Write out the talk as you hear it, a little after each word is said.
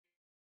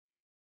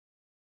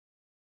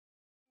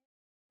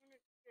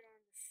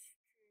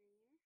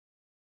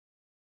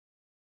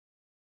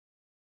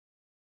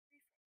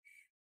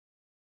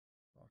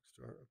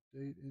Rockstar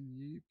update in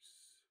Yeeps.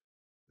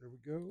 There we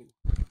go.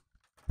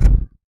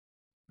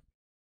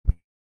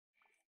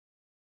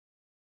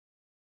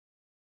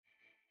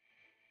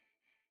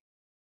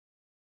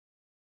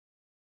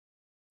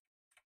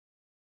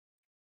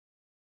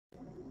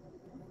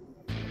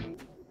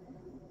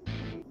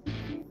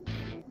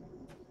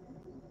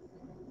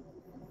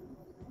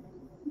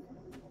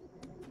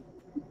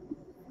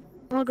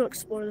 I'll go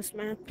explore this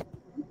map.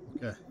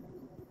 Okay.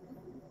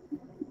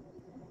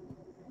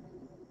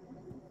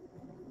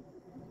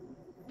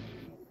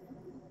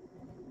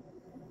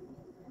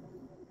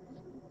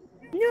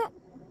 No.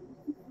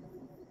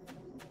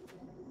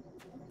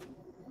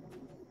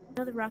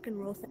 Another rock and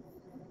roll thing.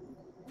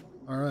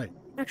 All right.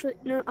 Actually,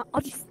 no. I'll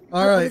just.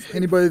 All right.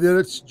 Anybody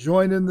that's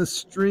joining the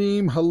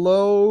stream,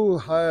 hello.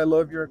 Hi, I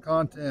love your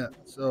content.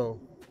 So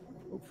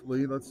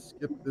hopefully, let's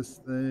skip this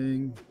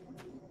thing.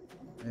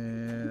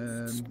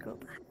 And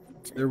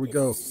there we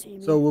go.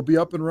 So we'll be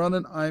up and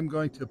running. I'm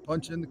going to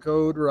punch in the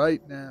code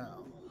right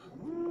now.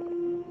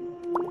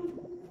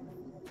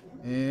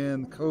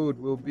 And the code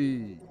will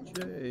be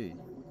JHHE.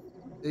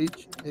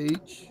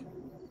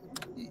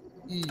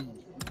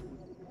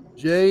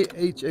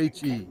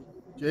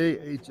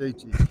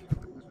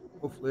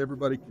 Hopefully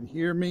everybody can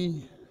hear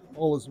me.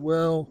 All is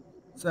well.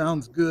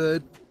 Sounds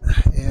good.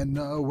 And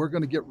we're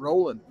going to get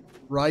rolling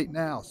right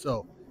now.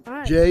 So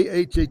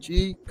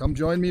JHHE, come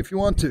join me if you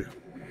want to.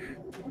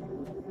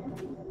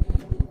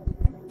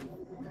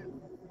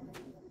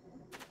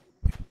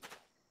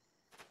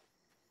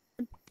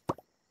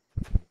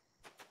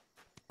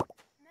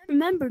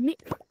 Remember me.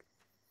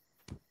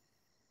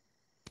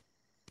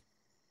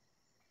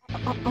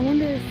 I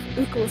wonder if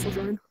Nicholas will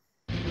join.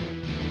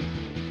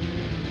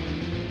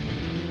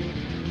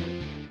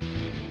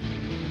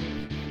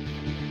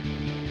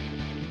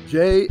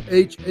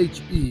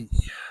 JHHE.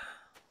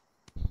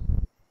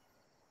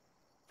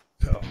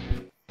 So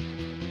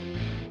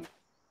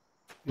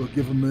we'll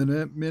give them a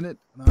minute,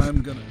 and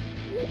I'm gonna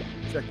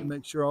check to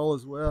make sure all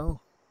is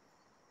well.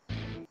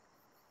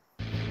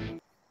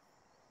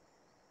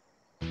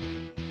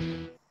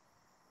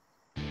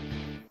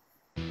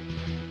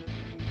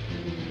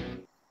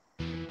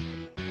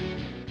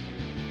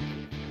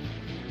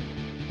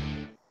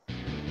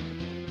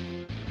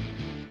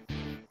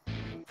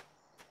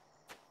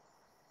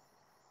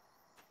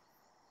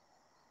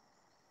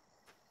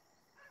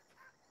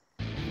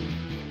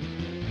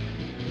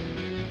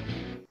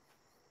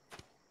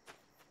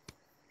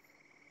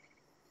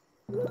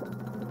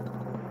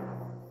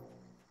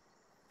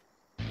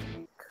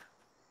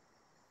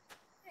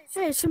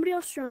 Hey, somebody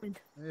else joined.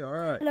 Hey, all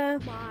right. Hello.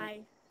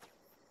 Bye.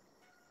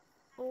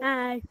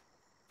 Hi.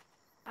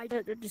 I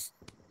just.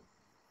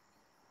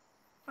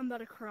 I'm about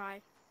to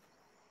cry.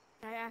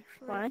 I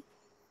actually. Why?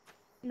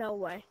 No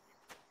way.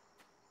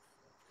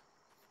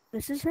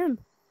 This is him.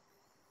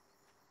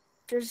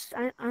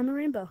 I'm a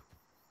rainbow.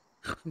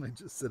 I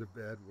just said a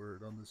bad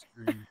word on the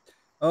stream.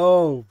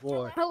 Oh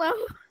boy. Hello.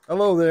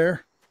 Hello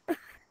there.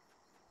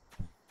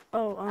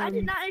 Oh, I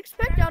did not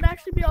expect y'all to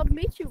actually be able to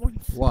meet you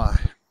once. Why?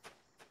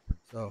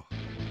 So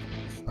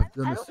I've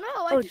done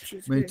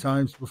this many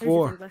times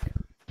before.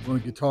 You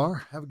want a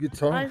guitar? Have a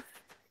guitar.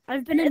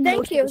 I've been in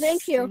thank you.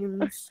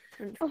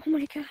 Oh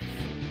my gosh.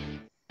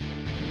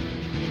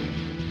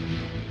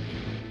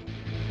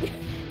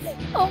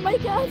 Oh my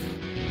gosh.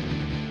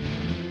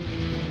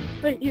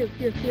 Wait, you.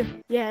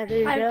 Yeah, there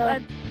you go.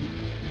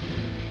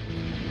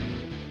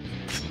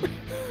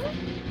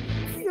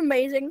 This is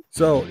amazing.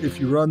 So if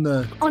you run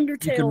you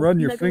can run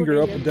your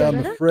finger up and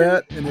down the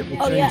fret, and it will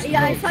change. Oh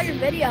yeah, I saw your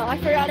video. I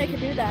forgot I could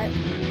do that.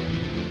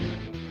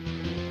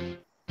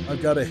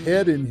 I've got a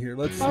head in here.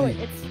 Let's see.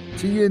 It's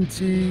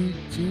TNT,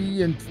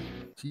 T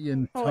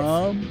and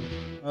Tom.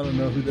 I don't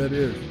know who that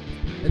is.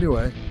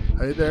 Anyway,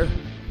 hey there.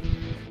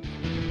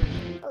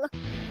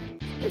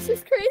 This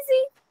is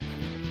crazy.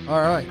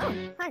 All right. Oh,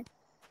 hi.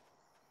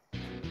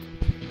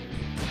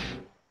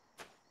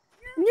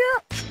 Yeah.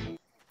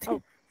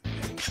 Oh.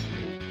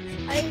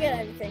 I didn't get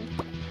anything.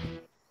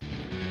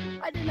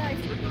 I did not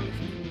expect anything.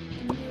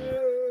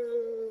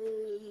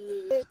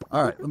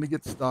 All right, let me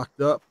get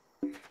stocked up.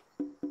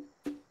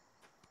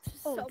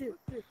 Oh, dude,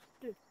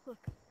 look.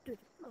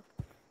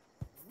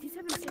 He's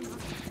having the same one.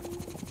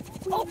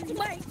 Oh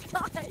my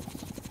gosh.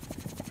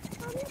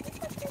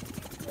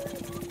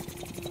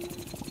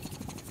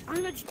 I'm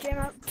gonna jam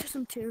out to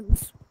some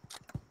tunes.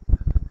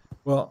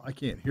 Well, I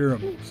can't hear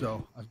them,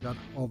 so I've got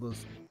all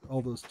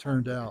those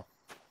turned out.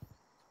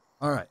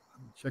 All right,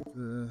 let me check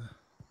the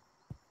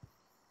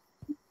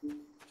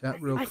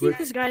chat real quick. I think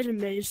this guy's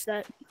amazed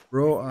that.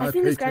 Bro, I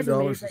paid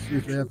 $10 to see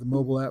if they have the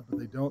mobile app, but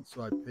they don't,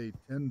 so I paid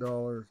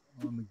 $10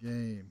 on the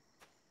game.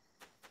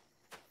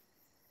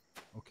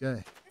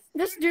 Okay.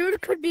 This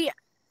dude could be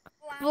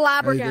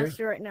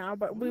flabbergasted right now,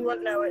 but we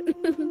wouldn't know it.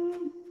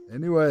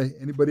 Anyway,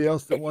 anybody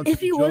else that wants to join?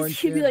 If he was,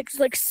 he'd be like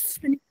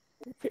spinning.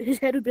 His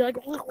head would be like.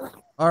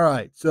 All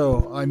right,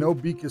 so I know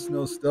Beakus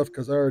knows stuff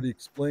because I already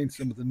explained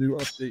some of the new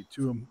update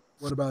to him.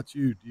 What about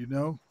you? Do you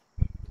know?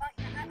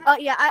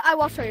 Yeah, I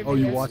watched all your videos. Oh,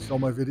 you watched all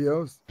my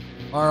videos?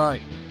 All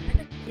right.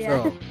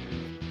 Yeah. So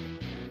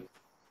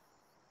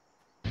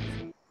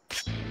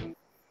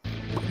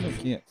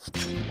can't.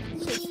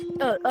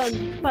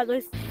 By the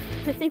way,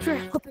 thanks for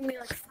helping me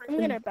like I'm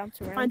gonna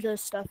bounce around. find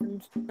this stuff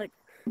and like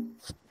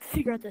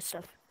figure out this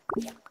stuff.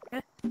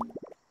 Okay?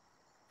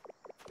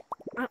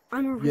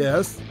 I'm a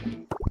Yes.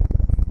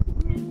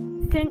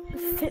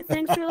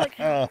 Thanks for like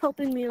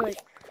helping me like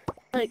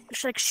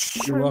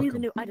showing me the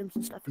new items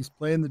and stuff. He's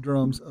playing the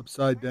drums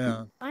upside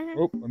down.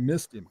 Oh, I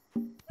missed him.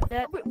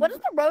 Wait, what does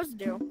the rose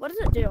do? What does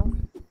it do?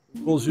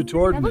 Pulls you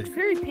toward That me. looks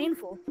very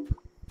painful.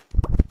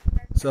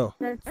 So.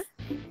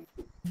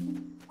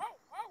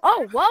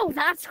 Oh, whoa,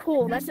 that's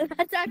cool. That's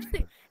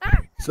actually. Ah!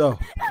 So.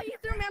 You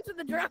threw me onto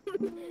the drum.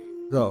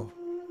 So.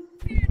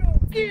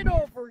 Get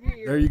over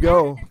here. There you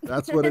go.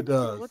 That's what it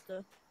does. What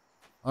the?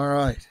 All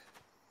right.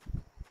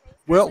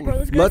 Well, Bro,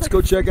 this guy's, let's like,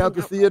 go check out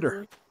the freaking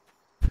theater.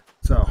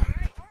 So.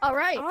 All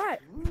right. All right.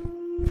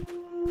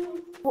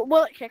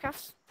 Will it kick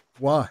us?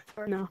 Why?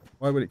 Or no.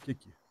 Why would it kick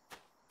you?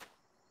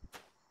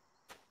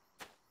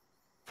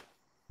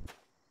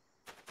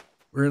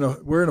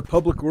 We're in a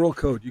public world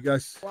code. You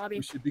guys, Lobby.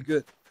 we should be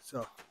good.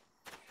 So.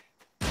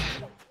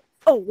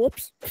 Oh,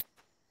 whoops.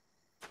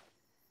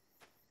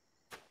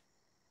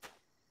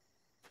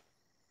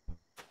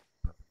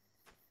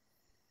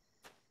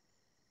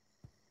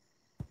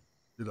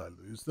 Did I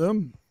lose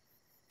them?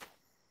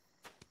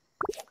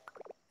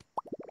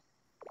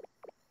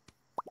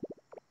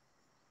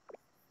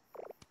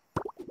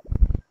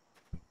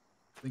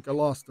 I think I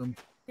lost them.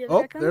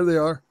 Oh, there they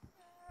are.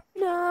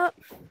 No.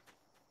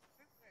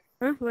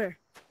 Huh? Where?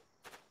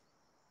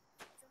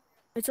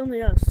 It's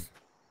only us.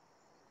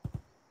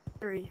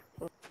 Three.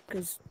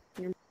 Because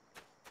you're.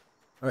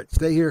 All right,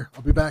 stay here.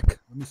 I'll be back.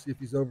 Let me see if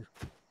he's over.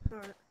 All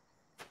right.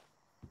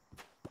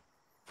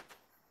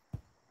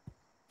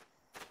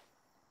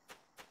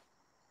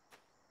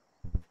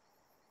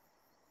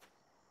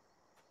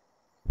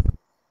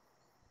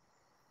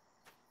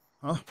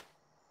 Huh?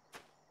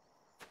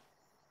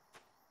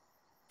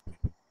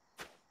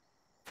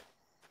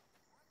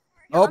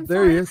 Oh,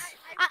 there he is.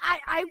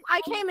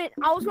 I came in.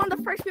 I was one of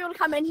the first people to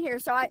come in here,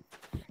 so I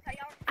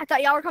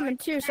thought y'all were coming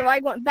too. So I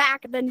went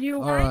back, and then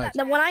you. All right.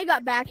 Then when I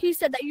got back, he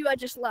said that you had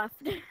just left.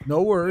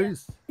 No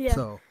worries. Yeah.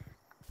 So,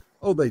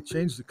 oh, they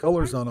changed the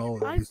colors on all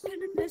of I've these. been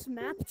in this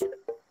map too.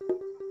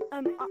 I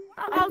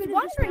was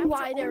wondering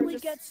why they were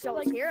just still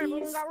like here.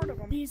 Everyone these, got rid of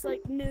them. these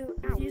like new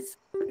these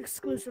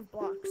exclusive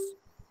blocks.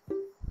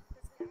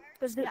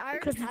 Because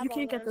you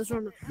can't get those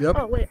on the. Yep.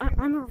 Oh wait,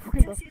 I'm a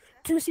rainbow.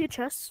 Do you see a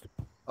chest?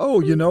 Oh,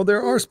 you know,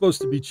 there are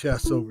supposed to be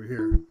chests over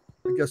here.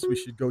 I guess we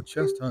should go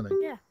chest hunting.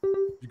 Yeah.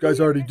 You guys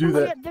already do Oh,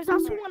 that. yeah, there's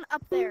also one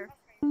up there.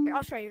 Here,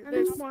 I'll show you.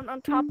 There's one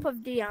on top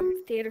of the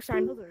theater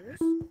sign. Oh, there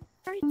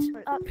is.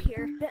 Right up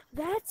here.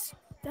 That's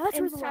where the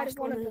Inside last of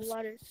one one of the is.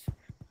 letters.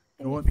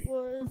 The one? It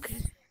was.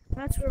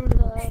 That's where the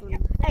last one.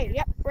 Hey,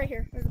 yep, right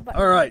here. There's a button.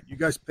 All right, you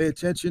guys pay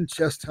attention.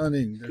 Chest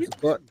hunting. There's a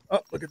button.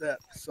 Oh, look at that.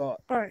 I saw it.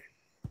 All right.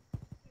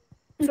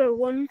 So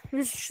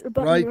there's a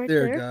button Right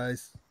there,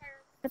 guys.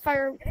 If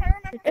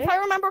I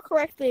remember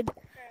correctly,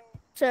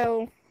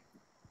 so.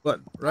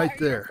 Button right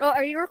there. Oh,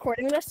 are you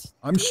recording this?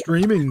 I'm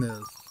streaming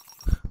this.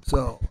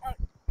 So.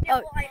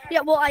 Oh,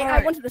 yeah. Well, I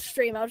Alright. went to the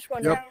stream. I was just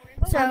wondering.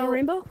 Yep. So I'm a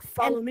rainbow.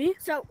 Follow me.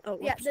 So Oh,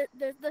 yeah,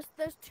 whoops.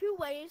 there's two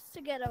ways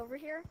to get over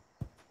here.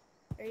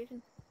 There you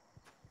can.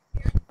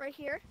 Right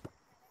here.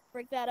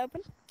 Break that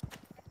open.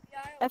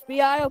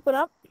 FBI, open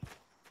up.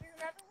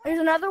 There's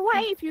another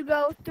way if you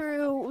go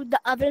through the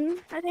oven,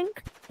 I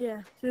think.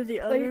 Yeah, through the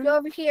So you other. go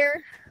over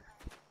here.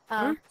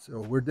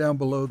 So we're down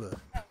below the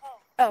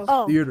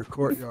Oh, theater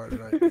courtyard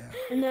right now.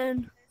 and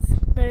then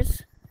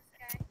There's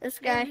this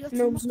guy.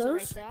 Gnome's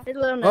nose. His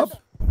little nose.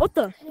 Up. What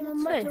the?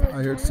 Hey.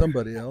 I heard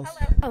somebody else.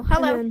 Oh,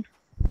 hello. And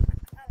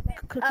then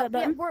click that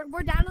Yeah, button.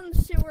 we're down in the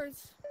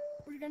sewers.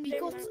 We're gonna We do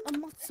got a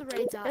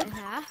mozzarella in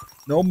here.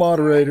 No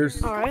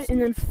moderators. All right,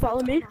 and then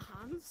follow me.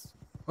 Hands.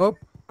 Oh,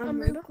 I'm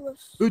rainbow.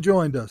 who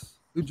joined us?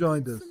 Who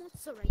joined us?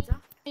 The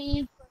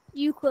mozzarella.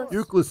 Euclid.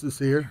 Euclid is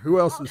here. Who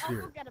else is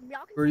here? Get him.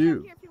 Y'all can For stay you.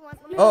 up here if you want.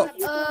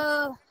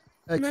 Oh.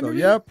 Exo. remember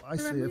Yep, I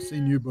see. I've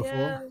seen you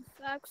before.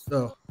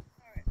 So,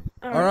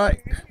 all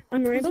right.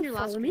 I'm Your rainbow. last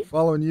Follow me.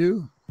 Following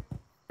you.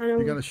 I know.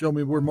 You're gonna show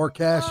me where more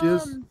cash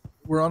is.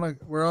 We're on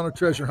a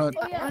treasure hunt.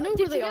 Oh, yeah. I know Did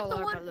where you they get all the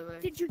are, one? by the way.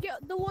 Did you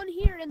get the one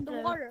here in the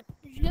Yeah. water?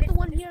 Did you get the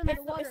one here in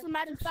the water? It's the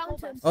magic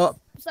fountain. Oh,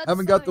 Besides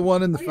haven't got the sign.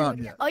 one in the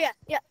fountain yet. Oh yeah.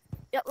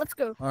 Let's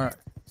go. All right.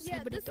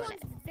 Yeah, this one's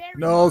very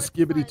No hard to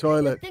skibbity find.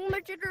 toilet.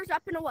 Thingamajigger's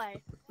up and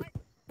away.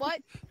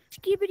 What?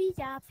 Skibbity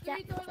zap.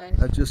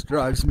 That just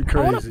drives me I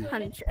want crazy. to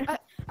punch. I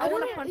I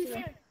want to don't punch know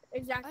him. if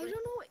Exactly. I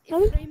don't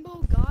know if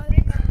Rainbow got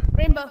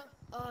Rainbow.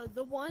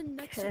 the one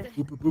next to Okay.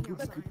 the Boop, boop, boop,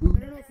 sign. boop, boop. I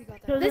don't know if you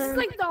got that. This is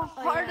like the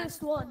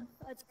hardest one.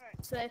 I'd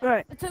say. All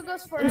right. It took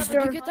us Did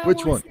forever. you get that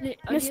Which one?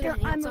 Mister,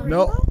 I'm a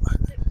No,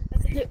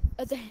 The,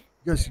 you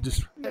guys should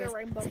just.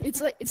 rainbow.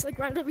 it's like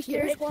right over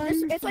here.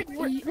 This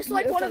is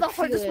like one of the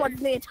hardest ones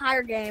in the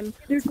entire game.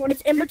 There's one.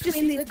 It's in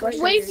between these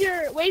bushes. Wave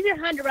your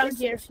hand around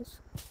here.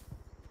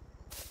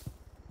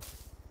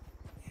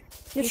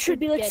 It should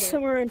be like get it.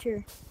 somewhere in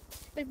here.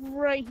 Like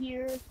right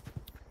here.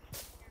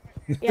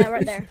 Yeah,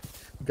 right there.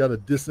 Got a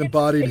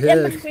disembodied It's in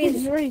head.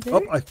 between.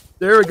 Oh,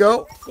 there we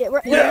go. Yeah,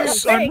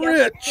 Yes, there I'm you go.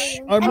 rich.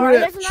 I'm All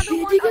right, rich. there's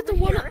another Did you get the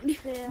over one?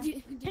 here. Did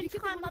you Can get you the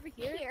climb one up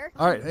here?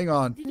 All right, hang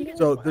on.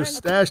 So there's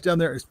stash down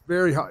there. It's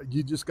very hard.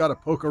 You just got to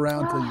poke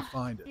around till you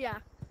find it. Yeah.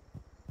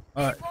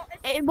 All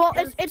right. Well,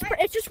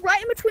 it's just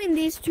right in between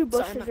these two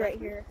Sorry, bushes my right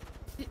here.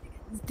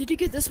 Did you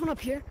get this one up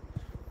here?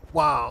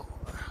 Wow.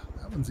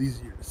 That one's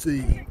easier to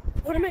see.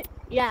 What am I?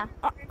 Yeah.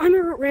 I'm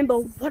a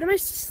rainbow. What am I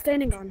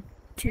standing on?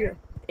 To your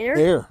air?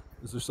 There.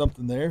 Is there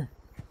something there?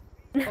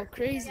 Oh,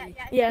 crazy.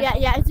 Yeah,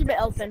 it's a bit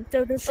open.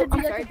 So there should be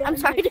I'm like sorry. a I'm button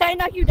sorry. like- Did I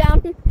knock you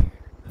down?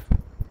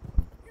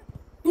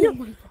 Oh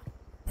my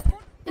god.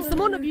 Is the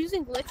one of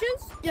using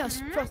glitches?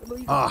 Yes,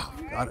 possibly. Ah,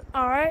 got it.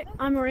 All right,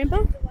 I'm a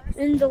rainbow.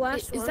 In the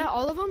last Is one. that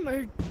all of them,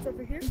 or It's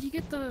over here? did you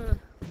get the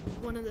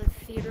one in the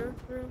theater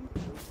room?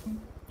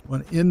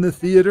 One in the Or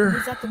theater.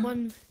 is that the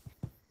one?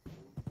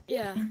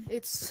 Yeah,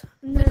 it's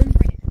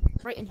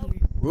right in here.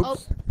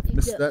 Whoops. Oh,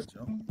 Missed that,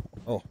 Joe.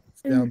 Oh,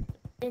 it's down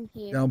in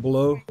here. down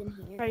below. In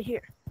here. Right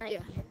here. Yeah.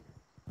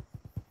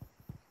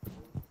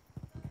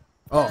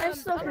 Oh, I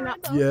still cannot.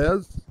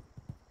 yes.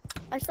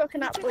 I still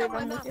cannot believe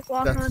I'm with you.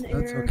 Walk That's on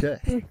air.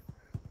 okay.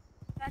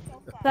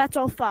 That's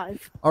all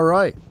 5. All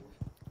right.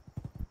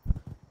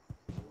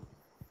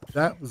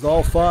 That was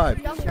all 5.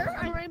 Y'all sure?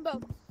 I'm rainbow.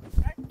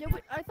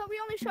 I thought we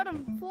only showed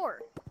him 4.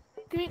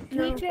 Can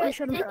No, you I check?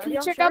 showed him Can you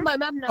five. check out my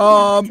map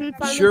now?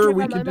 Sure,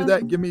 we can do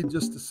that. Give me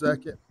just a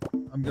second.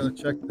 I'm gonna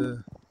check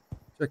the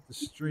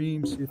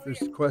stream, see if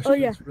there's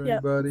questions for yeah.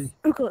 anybody.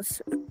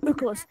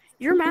 Uklas,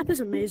 your map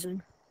is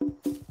amazing.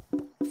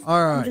 All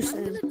I'm right. just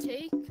I'm saying. gonna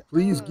take.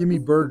 Please give me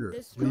burger,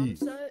 this drum please.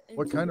 set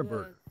What into kind of the-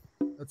 burger?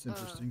 That's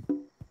interesting.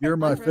 You're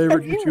my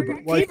favorite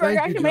YouTuber. Why, Cheeseburger, I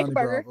thank you, can make Johnny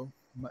burger. Bravo.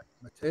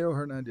 Mateo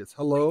Hernandez.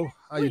 Hello.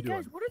 How you Wait, doing?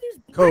 guys, what are these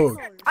Code.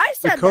 colors? I The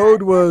said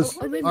code was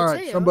Oh, wait, all right.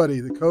 Mateo.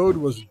 Somebody. The code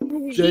was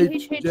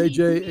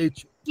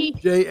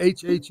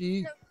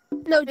JJHJHE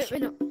No,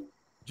 Wait, no.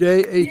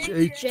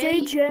 JHH.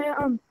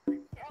 JJ,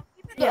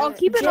 yeah, I'll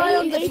keep an eye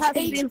on the chat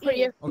stream for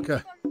you. Okay.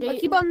 I'll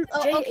keep an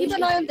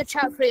eye on the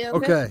chat for you.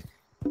 Okay.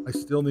 I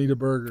still need a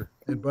burger.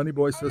 And Bunny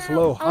Boy says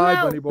hello. Oh, Hi,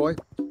 no. Bunny Boy.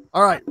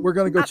 All right, we're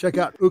gonna go check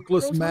out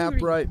Uklas map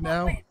right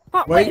now.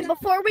 Wait,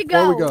 before we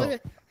Before go, we go. Okay.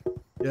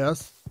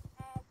 Yes.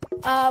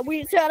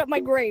 we set up my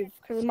grave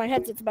because my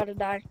headset's about to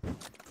die.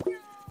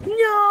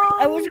 no.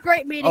 It was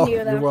great meeting Oh, you,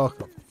 you're though.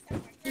 welcome.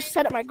 Just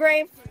set up my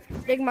grave,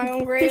 dig my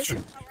own grave.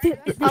 They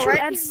should Alright.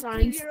 add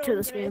signs to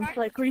this game,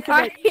 like where you can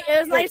Alright, like it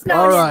was nice All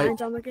knowing right.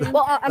 signs on the game. you.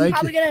 Well, I'm Thank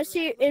probably gonna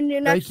see you in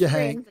your next Thank you,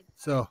 stream. Hank.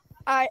 So,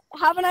 Alright,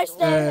 have a nice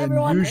day, and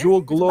everyone.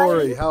 usual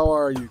glory. How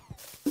are you,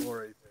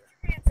 Glory?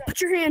 Put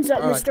your hands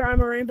up, All right. Mr.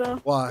 I'm a rainbow.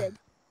 Why?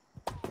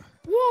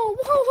 Whoa,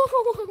 whoa,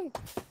 whoa, whoa.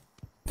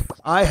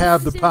 I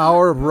have the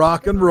power of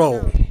rock and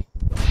roll.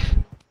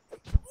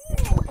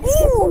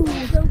 Ooh,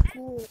 so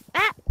cool.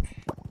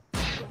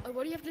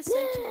 What do you have to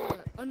say to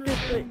the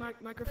unreal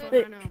microphone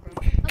wait. right now,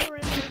 bro?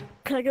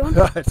 Can I get one?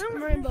 What?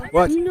 I'm a rainbow.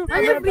 What? No,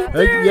 I'm gonna be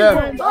Hey,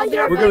 yeah, I'll be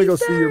right we're gonna back. go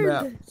see your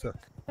map. So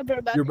I'll be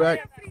right back. you're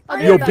back. I'll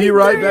You'll right be back.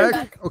 right I'll be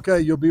back. Okay,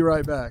 you'll be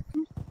right back.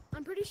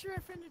 I'm pretty sure I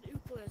friended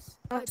Uklas.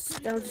 I'll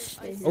just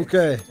stay here.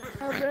 Okay,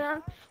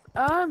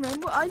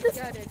 Remember, I just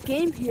Yeah, I did.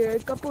 came here a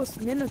couple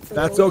of minutes ago.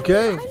 that's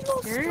okay.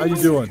 How you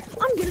doing?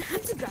 I'm gonna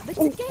have to grab it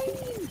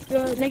again.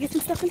 Can I get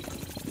some stuff in?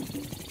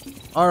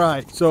 All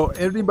right. So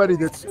anybody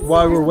that's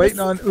while we're waiting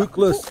on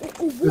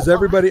Uklas, is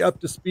everybody up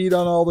to speed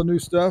on all the new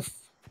stuff?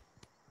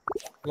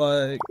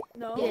 Like,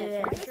 No.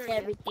 Yeah,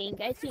 everything.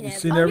 I seen you everything.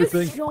 seen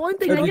everything? Showing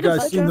the Have you negative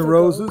guys seen the ago.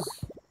 roses?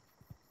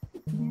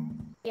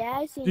 Yeah,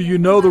 I seen Do you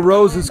know the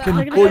roses can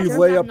I'm pull gonna you jump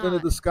way on up into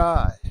that. the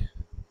sky?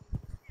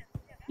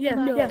 Yeah,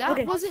 No, yeah. That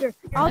Okay. wasn't. Sure.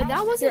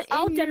 That wasn't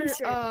I'll in your,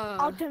 demonstrate.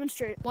 I'll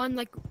demonstrate. one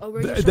like.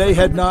 Where you They showed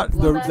had the not.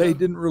 blood. They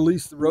didn't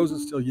release the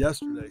roses till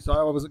yesterday, so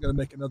I wasn't going to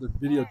make another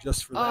video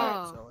just for that.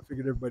 Oh. So I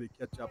figured everybody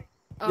catch up.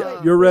 Oh.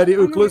 Yeah, you're ready,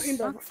 I'm a Uklas?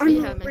 rainbow. Yeah, I'm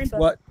a man. rainbow.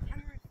 What?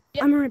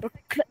 I'm a rainbow.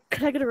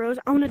 Could I get a rose?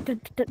 I want to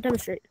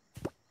demonstrate.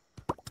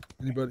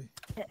 Anybody?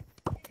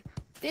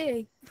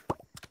 Hey.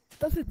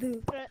 That's a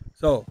dude.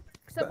 So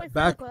Except my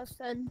back- friend request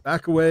and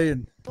back away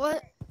and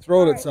What?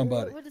 throw it at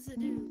somebody. What does it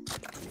do?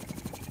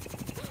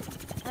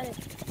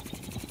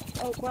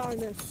 Oh, wow, I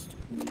missed.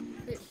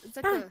 It's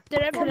like a. did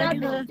everyone Can I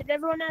add get me? a- Did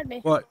everyone add me?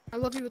 What? I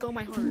love you with all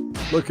my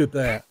heart. Look at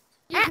that.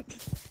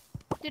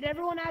 Did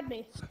everyone add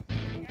me?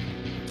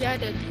 Yeah, I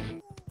did.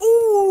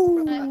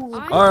 Ooh.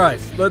 All right,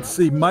 let's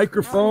see.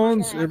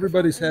 Microphones.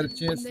 Everybody's had a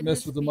chance to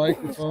mess with the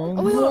microphones.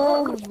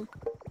 Oh.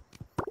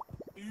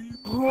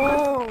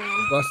 Oh.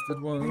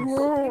 Busted ones.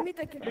 Oh.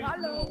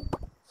 Hello.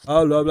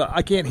 Oh, blah, blah.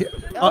 I can't hear.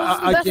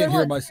 I can't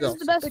hear myself.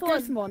 This is the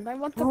best one. I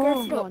want the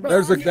first one.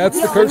 That's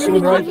the cursor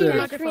one right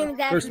there.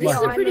 First This is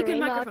a microphone. pretty good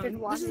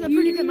microphone. This is a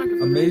pretty good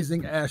microphone.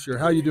 Amazing Asher.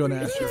 How you doing,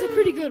 It's Asher? a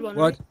pretty good one.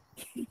 What?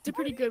 Right? It's a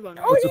pretty good one.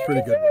 Right? What's a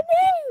pretty good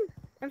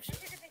one?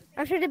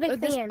 I'm sure the big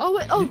This, fan. oh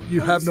wait, oh,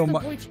 You oh, have this no is the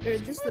mi- voice- or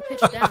this is the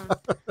pitch down.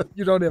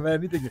 You don't have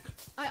anything.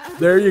 I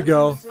There you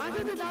go. I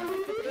did it down.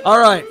 All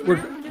right, we're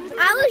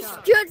I was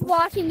just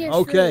watching this.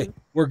 okay.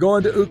 We're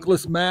going to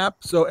Ooklis map,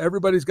 so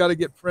everybody's got to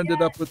get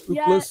friended up with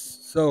Ooklis.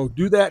 So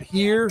do that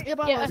here.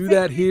 Yeah, Do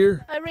that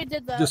here. I already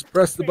did that. Just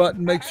press the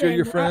button. Make sure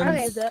you're I already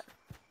friends. did that.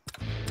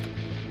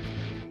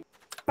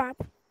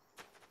 Bop.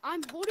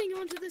 I'm holding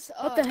on to this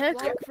What the heck?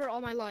 block for all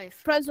my life.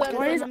 President,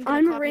 why is I'm gonna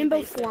I'm copy and rainbow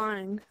paste it.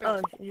 flying?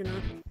 Oh, you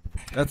know.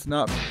 That's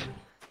not.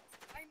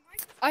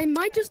 I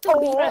might just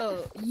delete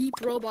the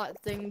Yeep robot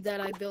thing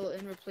that I built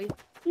and replace.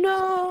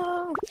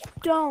 No,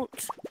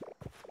 don't.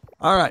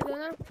 All right.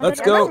 Let's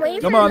I'm go.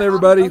 waiting Come for on, an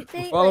everybody.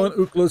 update, We're following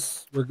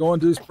Ooklis. We're going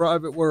to his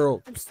private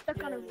world. I'm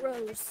stuck on a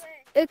rose.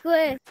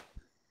 Eclipse.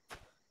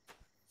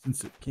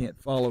 Since it can't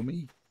follow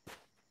me.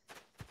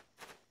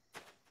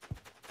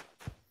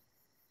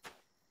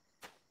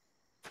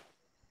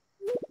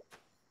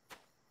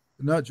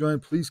 If not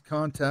joined, please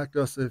contact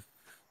us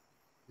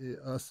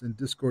in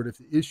Discord if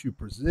the issue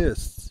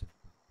persists.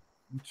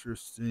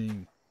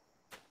 Interesting.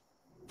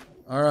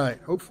 All right.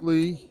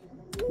 Hopefully,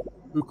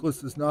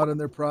 Ooklis is not in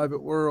their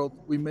private world.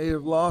 We may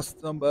have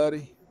lost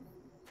somebody.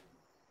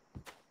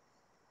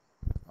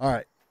 All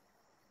right.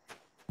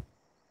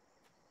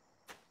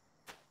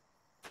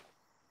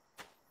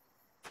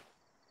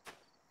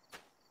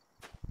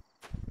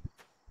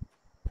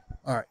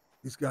 All right.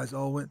 These guys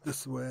all went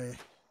this way.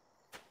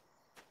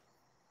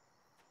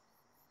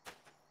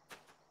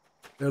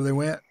 There they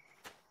went.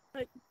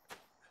 Wait,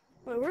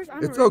 where's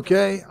It's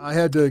okay. I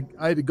had to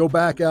go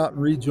back out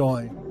and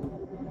rejoin.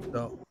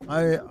 So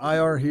I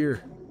are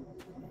here.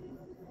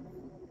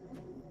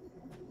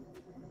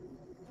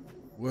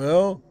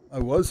 Well, I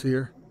was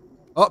here.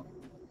 Oh,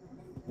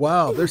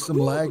 wow. There's some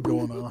lag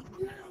going on.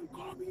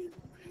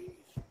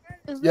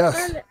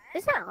 Yes.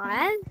 Is that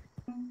lag?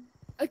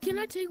 Can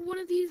I take one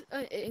of these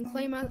and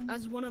claim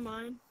as one of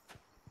mine?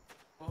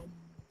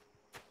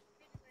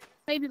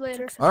 Maybe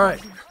later. All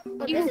right.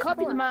 You can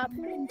copy the map.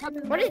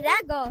 Where did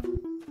that go?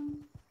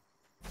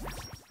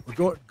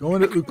 We're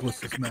going to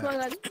Ooklis' map.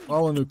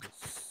 Following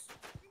Ooklis.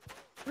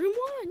 Room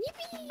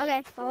 1, yippee!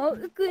 Okay, follow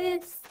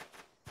Eclipse.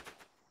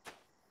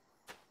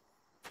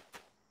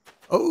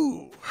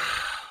 Oh.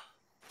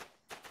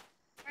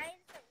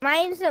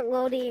 Mine isn't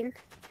loading.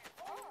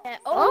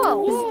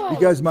 Oh. You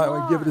guys might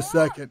want to give it a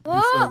second.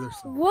 and say there's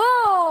some-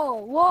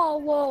 Whoa.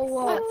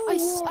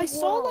 I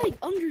saw like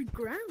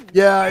underground.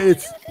 Yeah,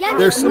 Yeah,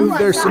 there's some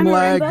I'm a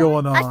lag rainbow.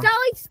 going I saw on.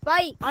 like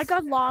spikes. I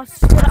got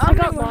lost. I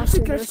got lost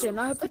in this.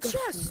 I have a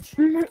chest.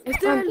 Is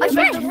there a I limit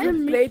can't- of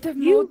creative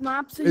mode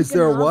maps? Is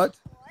there a what?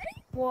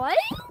 What?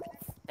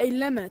 A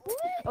limit.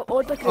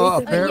 Or the Oh,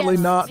 creative apparently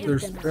yes. not.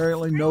 There's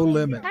apparently no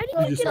limit. How do You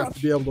you just get have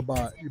to be able to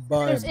buy. You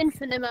buy There's them.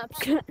 infinite maps.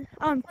 Can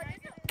Oh,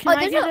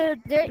 I get a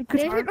there's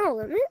guitar? no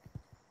limit.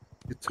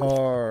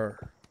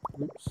 Guitar.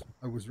 Oops,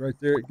 I was right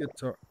there at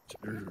guitar.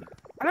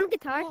 I'm on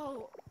guitar.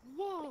 Whoa.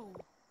 Whoa,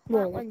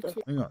 One, what the-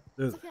 two. Hang on.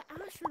 There's, It's like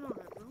an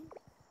astronaut, bro.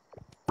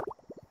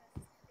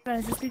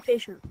 Guys, just be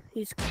patient.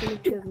 He's going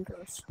to give him to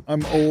us.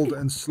 I'm old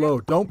and slow.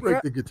 Don't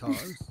break the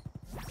guitars.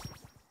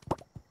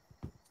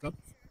 Stop.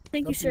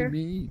 Thank you, Stop sir.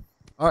 being mean.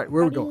 All right,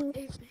 where are we going?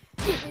 Hey,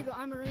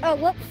 I'm a rainbow. Oh,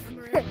 whoops. I'm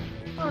a rainbow.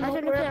 I was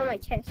gonna put it on my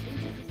chest.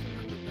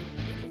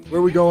 Where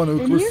are we going,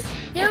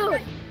 Ooklis?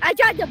 Dude, I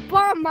tried to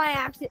bomb my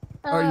accident.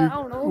 Are I you?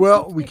 don't know.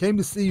 Well, we came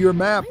to see your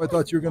map. I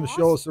thought you were going to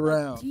show us Lost, like,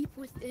 around. deep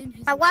within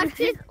his I watched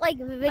this like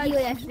video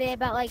yesterday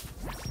about like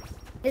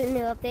the new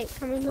update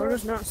coming. Or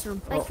does not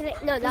sound. Like today,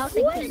 no, that was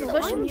like What? today.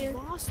 Listen I'm here.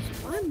 lost.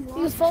 I'm lost.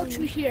 You folks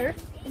are here.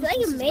 It's like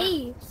a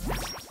maze.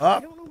 I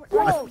Up. don't know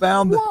where. I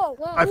found the.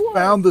 I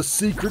found the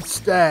secret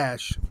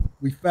stash.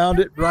 We found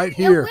it right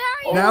here.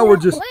 Now we're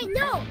just. Wait,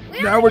 no.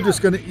 Where Now are we're you?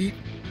 just going to eat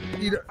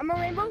it, I'm a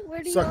rainbow.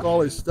 Where do you suck go?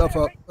 all his stuff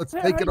up. Let's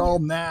Where take are it you? all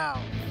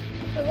now.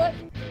 Wait, what?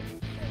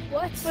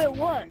 What? Wait,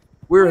 what?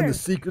 We're in Where? the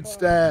secret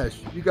stash.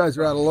 You guys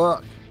are out of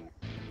luck.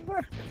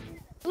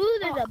 Ooh,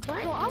 there's a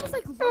button. No, I was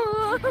like,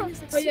 Oh,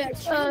 Oh, yeah,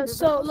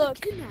 so look.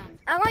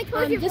 I like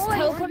told your This voice.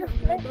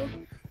 teleporter.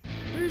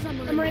 Where's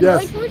I'm my ready.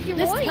 Yes. I told your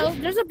There's voice.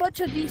 there's a bunch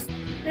of these.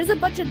 There's a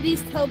bunch of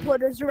these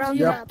teleporters around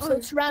the Yep. map, so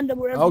it's random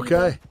wherever you go.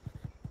 Okay.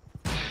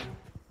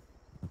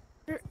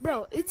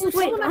 Bro, it's Wait,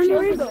 someone I'm actually a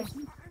opened rainbow. this.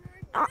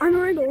 I'm a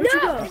rainbow. Where'd you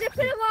No, go? there's a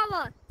pit of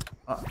lava.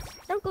 Uh,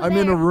 Don't go I'm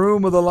there. in a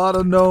room with a lot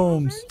of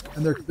gnomes,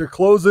 and they're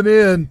closing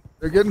in.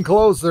 They're getting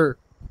closer.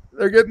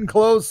 They're getting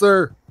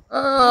closer.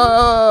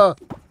 Ah!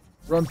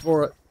 Run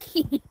for it.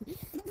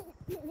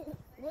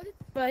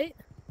 Wait.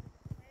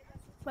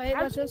 Wait,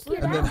 let's just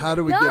get And then out. how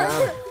do we get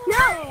out? No,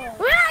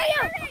 where are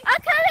you?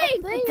 I'm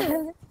coming.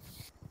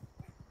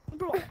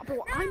 Bro,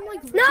 I'm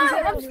like. No,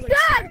 I'm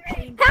stuck. Help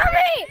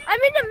me!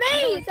 I'm in the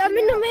maze. I'm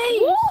in the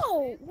maze.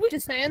 Whoa!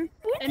 Just saying.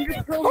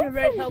 Ender pearls are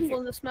very helpful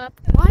in this map.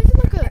 Why is it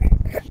like a?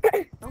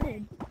 Oh.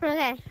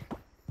 Okay.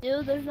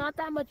 Dude, there's not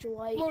that much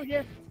light. Oh,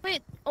 here.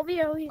 Wait, over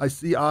here, over here. I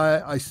see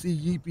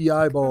yeepy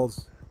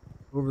eyeballs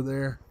over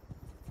there.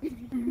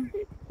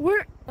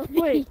 Where?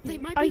 Wait, They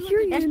might I be hear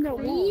like you a in the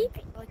troll, wall.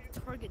 like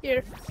target.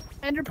 Here.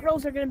 Ender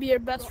pearls are gonna be your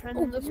best friend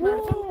in this map.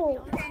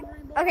 Whoa.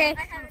 Okay.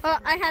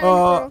 I have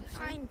Uh, it.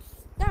 I'm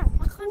stuck.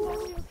 I climbed all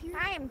the way up here.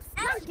 I am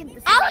stuck in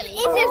this. I was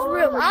in this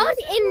room. I was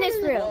in this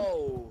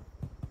room.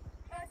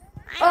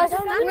 Oh,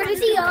 where does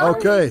he go?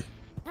 Okay.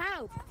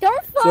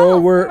 Don't fall. So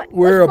we're Let's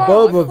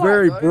fall. above a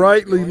very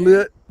brightly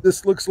lit.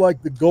 This looks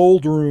like the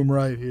gold room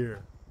right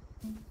here.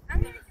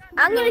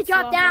 I'm gonna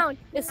drop down.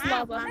 It's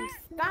lava.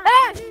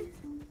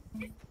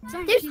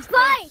 This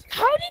spike.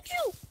 How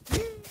did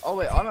you? Oh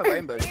wait, I'm a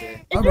rainbow's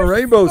here. I'm a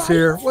rainbow's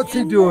here. What's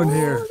he doing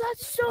here?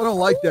 That's so I don't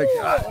like that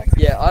guy.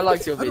 Yeah, I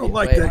liked your I video. don't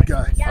like Wait, that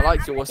guy. I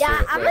liked your what's Yeah,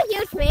 it? I'm Wait. a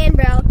huge fan,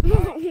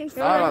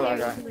 bro. I like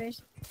that guy.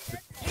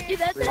 Dude,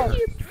 that's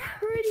actually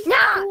pretty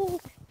cool.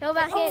 How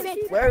about him?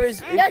 Where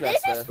is No,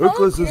 this Uklas is though?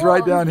 Uklas is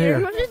right down here.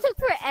 This took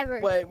forever.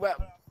 Wait, where?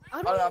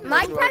 I don't have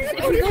My no time idea. to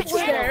If you do go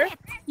there,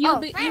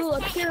 you'll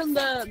appear in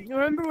the.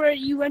 Remember where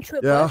you went to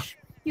a Yeah. bush?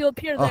 You'll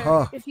appear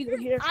there if you go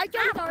here. I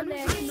jumped on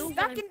there.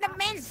 Stuck in the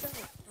mint.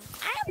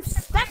 I am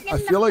stuck in I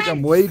the feel like I'm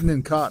mint. wading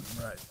in cotton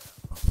right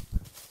now.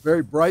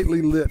 Very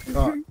brightly lit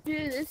cotton.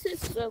 Dude, this is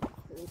so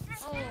cool.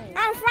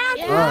 I found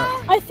you.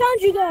 Alright. I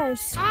found you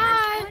guys.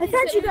 Hi. I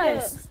found you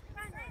guys.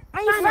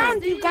 I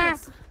found you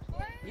guys.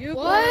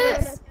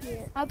 What?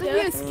 I'll be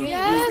here.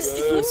 Yes.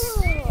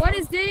 What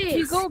is this?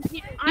 You go.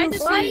 I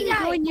just Why see you you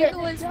go in your.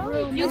 guys-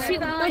 You see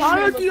the bush.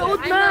 Follow the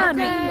old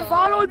man.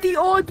 Follow the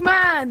old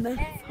man.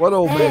 What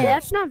old Hey, man?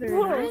 that's not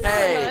very nice.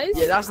 Hey,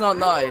 yeah, that's not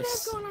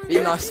nice. Be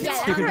nice to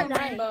Yeah, you. that's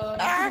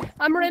nice.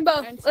 I'm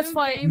Rainbow. Let's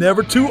fight.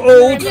 Never too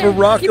old for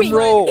rock and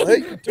roll. Hey,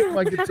 you took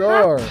my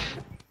guitar.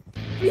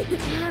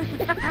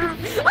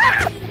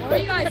 Where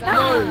you guys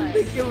No,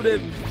 they killed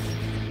him.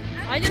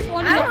 I just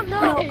wanted I to. don't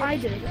know. No, I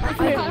did.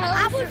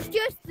 I was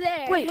just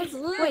there. Wait,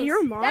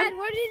 you're a mom? Dad,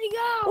 where did he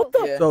go?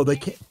 Yeah. So they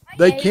can't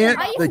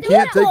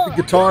take the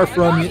guitar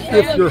from you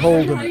if you're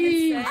holding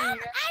it. I'm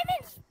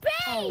in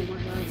space.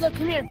 Look,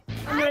 come here.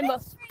 I'm Rainbow.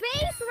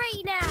 Space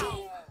right now.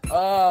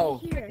 Oh.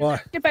 Why?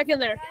 Get back in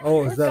there.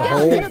 Oh, is that a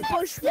hole?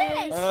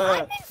 Space.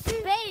 I'm in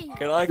space.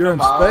 Can I You're in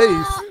come out?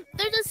 space.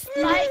 There's a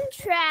spike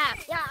trap.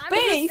 Yeah, I'm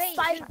in Space?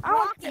 space.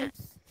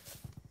 Rockets.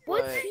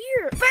 What's Wait.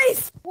 here?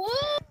 Space. Whoa.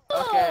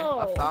 Okay,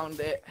 I found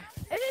it.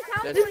 It is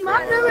how Let's this go.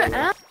 map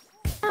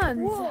never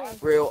Whoa.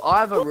 Real, I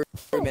have a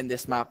room in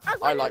this map.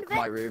 I like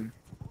my room.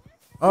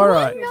 All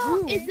right.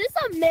 No, is this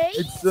a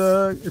maze?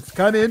 It's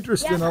kind of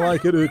interesting. I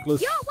like it,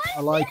 Uklas. Yo, what I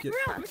is like this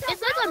it. room?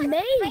 It's like a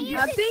maze.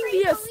 I think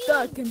we are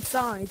stuck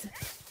inside.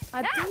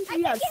 I think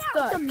we are It's a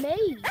stuck. maze. No,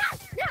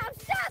 I'm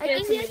stuck. I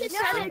think we have to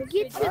try to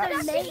get to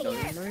the maze.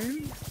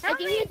 I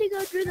think we have to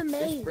go through the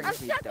maze.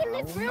 brings I'm me stuck in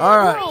this down. room. All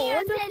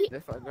right.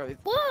 If I go,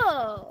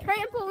 Whoa.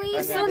 Trampoline.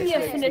 I Still this need to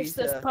makes finish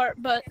me this the- part,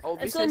 but oh, I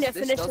this, still need to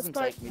this finish this doesn't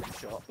part. take me to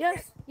shop.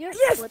 Yes.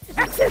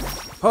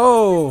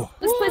 Oh,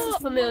 This place is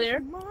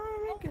familiar.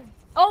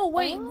 Oh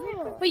wait,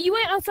 wait, you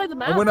went outside the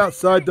map. I went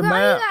outside the Where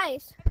are map. you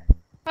guys?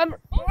 I'm.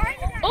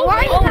 Oh, where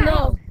are you Oh guys?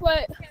 no!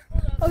 Wait.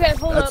 Okay,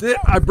 hold That's up. it.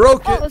 I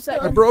broke Oh, a it.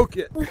 second. I broke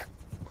it. Yeah,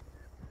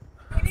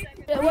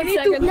 We one need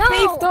to second.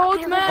 save the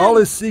old man. All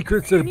his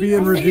secrets are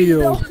being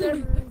revealed.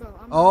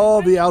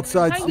 All the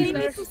outside Hang in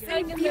there. secrets.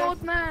 Hang in The there.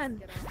 old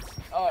man.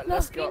 Alright,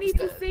 let's We go need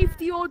to upstairs. save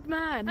the old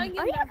man. Hang in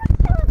Are you there.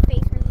 gonna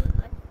face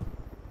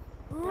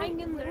me? Hang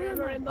in there.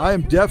 Rainbow. I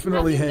am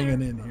definitely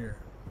hanging in here.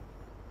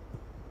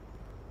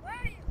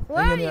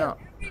 Where are Hanging you? out.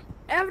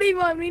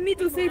 Everyone, we need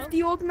to save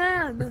the old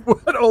man.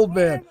 What old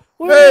man?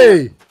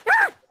 Hey!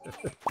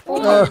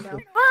 Oh, Uh,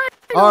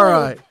 all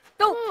right.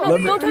 Let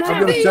me, don't touch I'm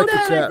gonna anything. check Don't the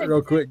touch chat anything.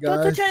 real quick,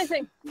 Don't guys. touch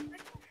anything.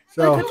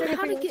 So,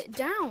 How to get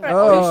down?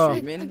 oh,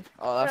 Streaming?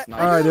 Oh, that's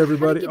nice. all right,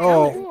 everybody.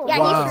 Oh, Yeah,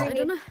 wow. he's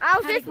streaming. I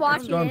was just It's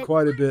watching gone it.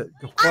 quite a bit,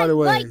 quite a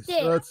liked ways.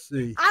 it. Let's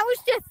see. I was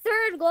just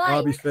third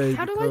Bobby like. Fade,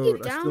 How do I code.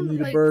 get I still down,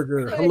 need a like,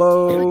 burger. like,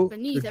 Hello,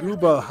 beneath the everything?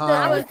 Gooba I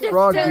high, was just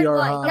Froggy third are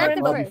like, high, that's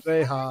the Bobby first.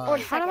 Fay high.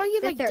 How do I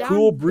get like down?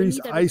 Cool Breeze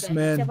beneath everything?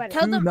 Iceman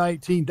Tell them-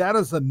 219. That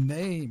is a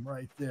name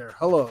right there.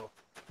 Hello.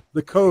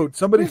 The code.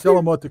 Somebody tell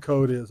them what the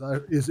code is.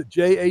 Is it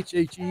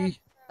JHHE?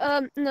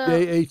 No.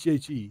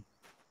 JHHE.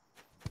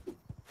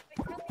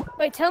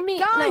 Wait, tell me.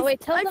 Guys, No, wait,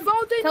 tell I them.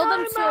 found Tell them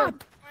another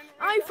map.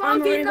 I I'm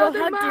found Rainbow. another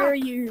How map. dare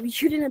you?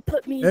 You didn't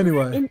put me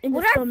Anyway. in the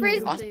What are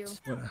thumbnail.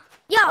 frisbees? Oh,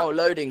 Yo,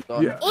 loading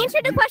gone. Yeah. answer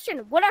the question.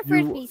 What are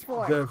You- frisbees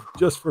for? they're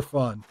just for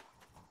fun.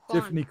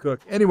 Fun. Tiffany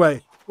Cook.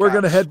 Anyway, we're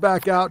going to head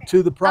back out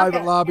to the private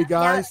Okay, lobby, that-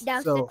 guys. that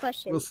was the So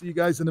question. we'll see you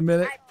guys in a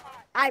minute.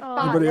 I Oh,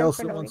 bought Anybody them else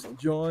for that no wants to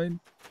reason. join?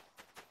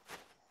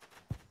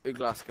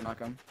 Douglas, can I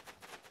come?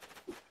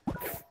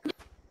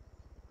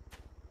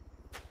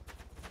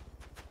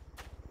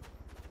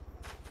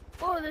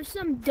 Oh, there's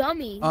some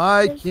dummies.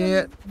 I There's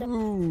can't some-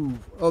 move.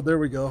 Oh, there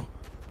we go.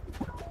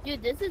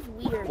 Dude, this is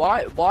weird.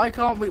 Why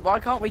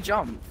can't we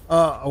jump?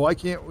 Why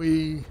can't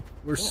we?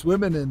 We're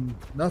swimming in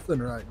nothing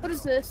right now. What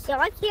is this? So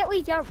why can't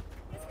we jump?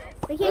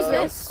 We can't jump.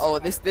 this? Oh,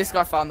 this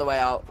guy found the way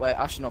out. Wait,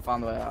 Ashton not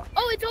found the way out.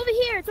 Oh, it's over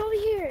here. It's over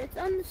here. It's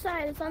on the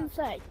side. It's on the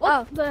side.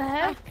 What the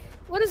heck?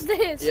 What is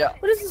this? Yeah.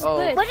 What is this Oh.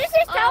 glitch? What does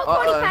this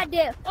teleporting Uh-oh. pad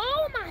do?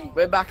 Oh my!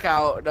 We're back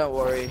out. Don't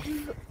worry.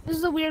 This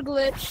is a weird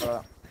glitch.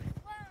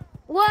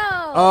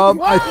 Whoa!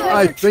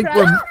 I think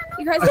we're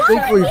You guys I are think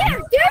trapped. we've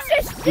Here, there's a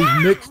we've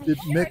stack. mixed it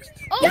mixed.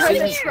 Oh, This every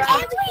is-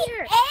 egg,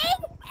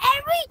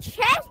 every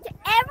chest,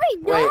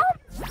 every Wait. gnome.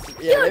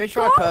 Yeah, let me Dude,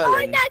 try go on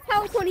purling. that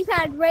teleporting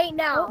pad right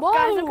now.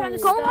 Guys, I'm kinda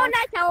Go stuck. on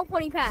that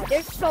teleporting pad.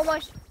 There's so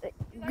much.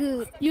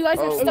 Good. You guys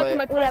are Oh, stuck wait. in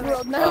my private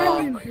world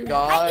now.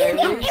 Guys.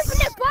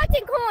 Infinite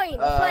button coin.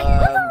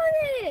 Like, look on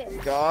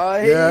it.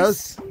 Guys.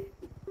 Yes.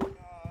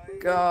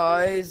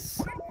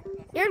 Guys.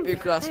 You're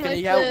Douglas, can like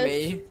you help this.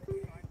 me?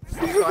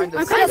 I'm kind of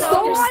I'm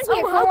stuck. stuck.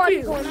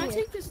 Can Can I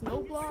take this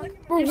snow block?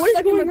 Bro, You're what is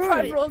stuck in my going on?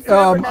 private world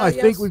forever now, I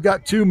think yes. we've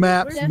got two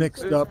maps Where's-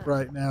 mixed up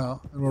right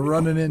now, and we're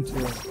running into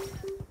them.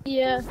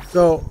 Yeah.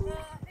 So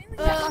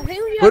I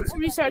think we Put- have to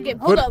restart game.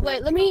 Hold put- up,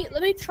 wait. Let me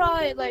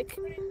try like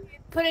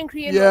put in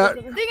creative. Yeah.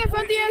 mode. I think I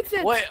found the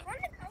exit. Wait.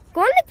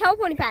 going to the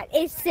teleporting pad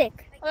is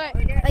sick.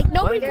 Okay. Like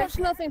Nobody What? touch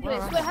nothing,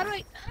 please. Wait, how do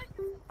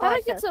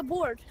I get to the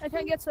board? I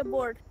can't get to the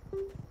board.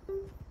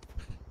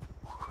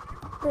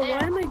 Bro, why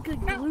am I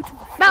good glued to the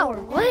Bro, floor?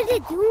 what is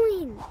it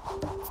doing?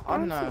 I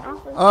don't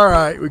know. all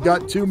right, we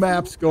got two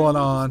maps going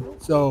on.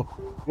 So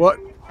what?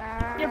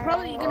 You're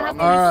probably gonna have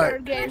to All right.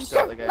 restart game.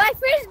 Restart the game. My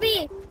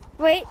frisbee.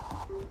 Wait.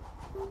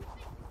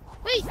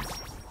 Wait.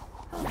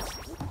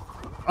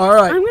 All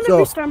right. I'm gonna So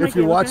restart my if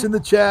you're game, watching the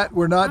chat,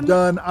 we're not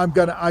I'm-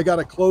 done. I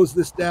gotta close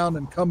this down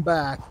and come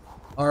back.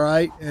 All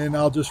right, and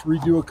I'll just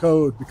redo a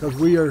code because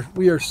we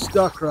are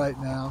stuck right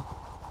now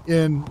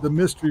in the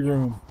mystery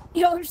room.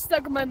 You're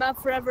stuck on my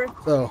map forever.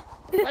 So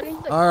What is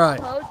the all right,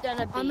 code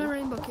gonna be? I'm a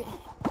rainbow.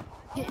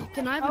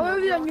 Can I have How are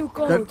you on your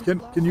can,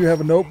 code? can you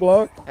have a note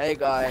block? Hey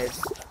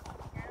guys.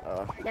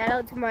 Shout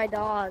out to my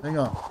dog. Hang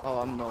on. Oh,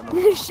 I'm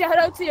no. Shout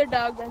out to your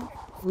dog then.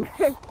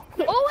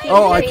 Oh, wait,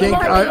 Oh, I wait, can't.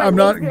 wait, I'm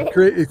wait, not. wait,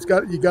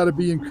 wait. You got to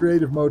be in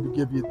creative mode to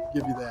give you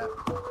that.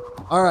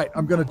 All right,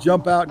 I'm gonna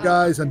jump out,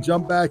 guys, and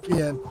jump back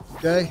in.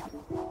 Okay.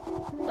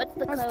 What's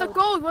the What's the code?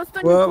 code? What's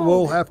the Well, new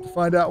we'll code? have to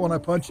find out when I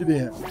punch it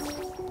in.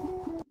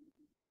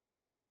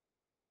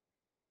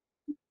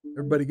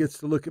 Everybody gets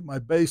to look at my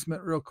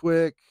basement real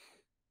quick.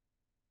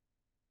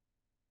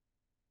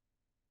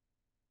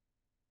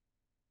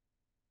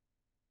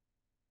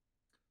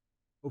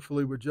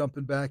 Hopefully we're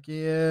jumping back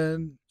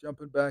in.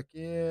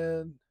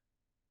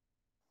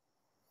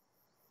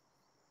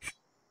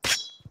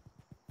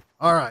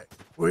 All right,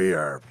 we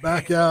are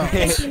back out.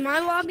 See, my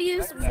lobby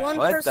is one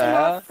What person the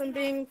hell? off from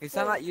being. You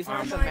sound like using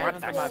the man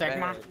for my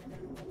bed.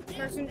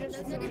 Person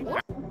just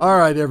All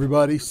right,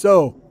 everybody.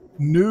 So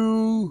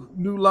new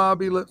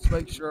lobby. Let's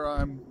make sure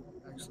I'm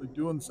actually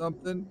doing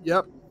something.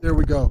 Yep, there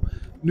we go.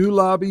 New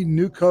lobby,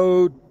 new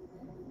code.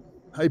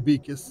 Hi,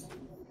 Beakus.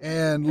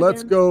 And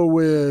let's go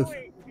with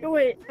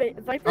Wait,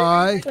 Viper?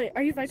 I Wait,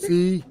 are you Viper?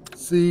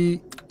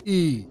 CCE.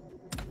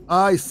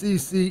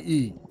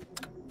 ICCE.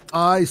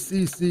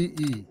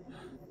 ICCE.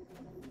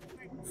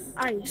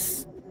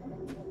 Ice.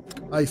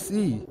 I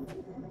see.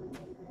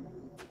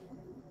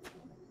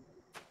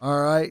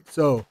 All right.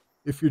 So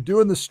if you're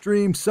doing the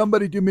stream,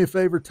 somebody do me a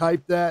favor,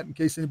 type that in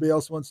case anybody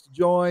else wants to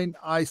join.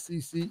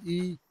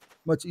 ICCE.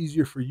 Much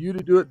easier for you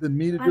to do it than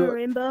me to I'm do a it.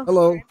 rainbow.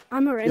 Hello.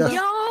 I'm a rainbow.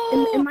 Yes.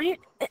 Am I?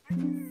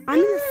 I'm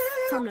in the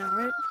thumbnail,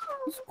 right?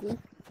 That's cool.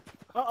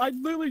 I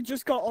literally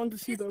just got on to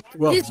see the.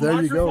 Well, These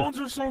there you go. microphones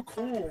are so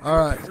cool. All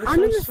right.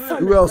 I'm in the sick.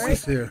 thumbnail. Who else right?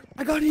 is here?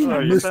 I got in. Oh,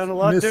 you Miss- sound a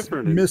lot Miss-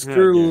 different. Mr.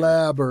 Yeah,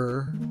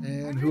 Labber.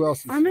 And who else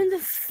is I'm here? in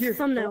the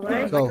thumbnail,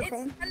 right? So,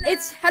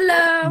 It's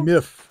hello.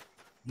 Miff.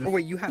 Oh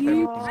wait, you have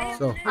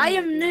So, I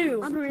am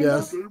new. I'm a rainbow.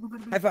 yes.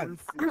 High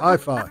five. High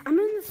five. I'm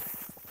in the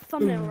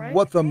thumbnail, right?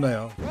 What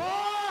thumbnail?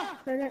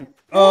 Okay.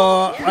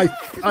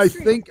 I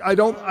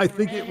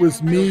think it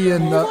was me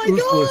and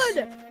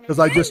Useless because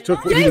I just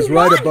took what he was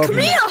right above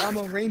me. I'm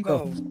a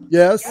rainbow.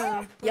 Yes.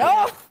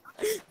 Yo.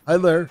 Hi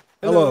there.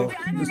 Hello.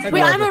 Mr.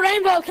 Wait, I'm Labber. a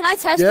rainbow. Can I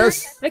test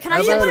Yes. this? Wait, can I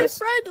How use about my it?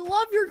 Friend,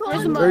 love your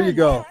content. There you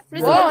go. Oh,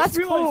 that's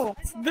Realize cool.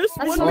 This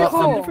That's one really has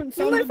some cool. different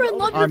My sounds. friend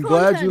loved your I'm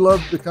glad you content.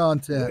 loved the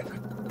content.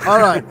 All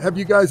right. Have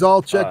you guys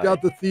all checked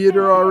out the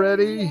theater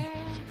already?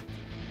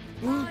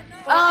 No,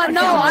 I All have right.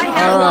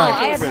 not.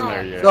 I have Been not.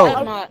 there yet. I So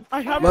have not.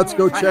 I have let's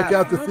go check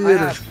out the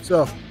theater.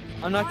 So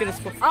I'm not gonna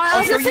spoil.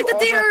 Let's show go see you the all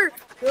theater.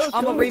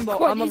 I'm a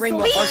rainbow. I'm a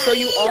rainbow. I'll show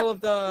you all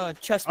of the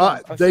chess.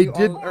 they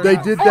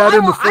did that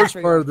in the first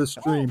part of the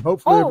stream.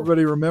 Hopefully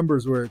everybody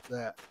remembers where it's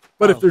at.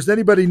 But if there's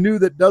anybody new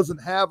that doesn't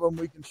have them,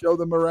 we can show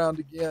them around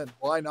again.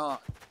 Why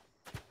not?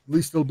 At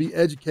least it'll be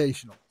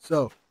educational.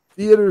 So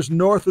theater's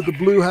north of the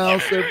Blue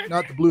House,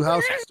 not the Blue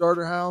House, the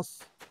Starter House.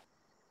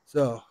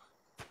 So,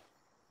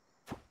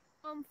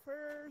 I'm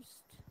first.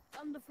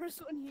 I'm the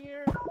first one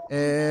here.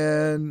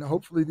 and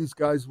hopefully these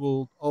guys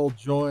will all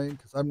join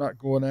because I'm not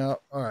going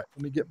out. All right,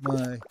 let me get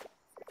my.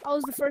 I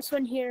was the first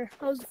one here.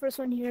 I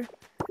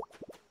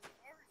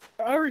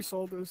already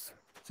saw this.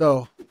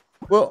 So,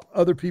 well,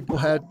 other people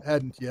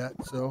hadn't yet,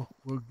 so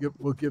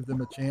we'll give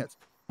them a chance.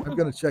 I'm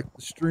gonna check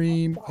the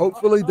stream.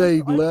 Hopefully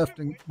they left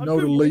and know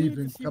to leave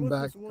and come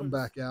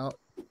back out.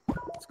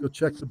 Let's go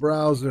check the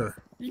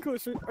browser.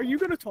 Ecos, are you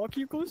gonna talk,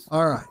 Ecos?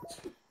 All right.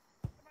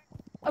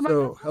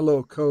 So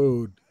hello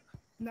code.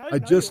 Now- I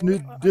now just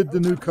you did the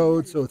new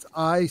code, so it's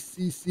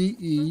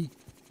ICCE.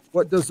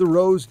 What does the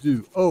rose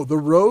do? Oh, the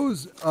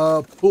rose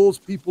pulls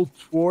people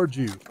towards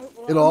you.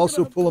 It'll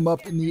also pull them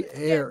up in the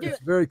air. do It's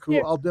it. very cool.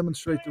 Here. I'll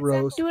demonstrate the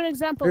rose. Do an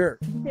example. Here.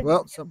 Here.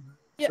 Well,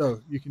 Yeah. so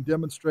you can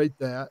demonstrate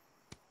that.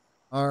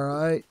 All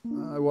right.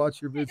 I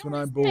watch your vids when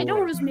I'm bored. Hey,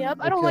 don't roast me up.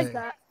 I don't like Okay.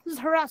 that. This is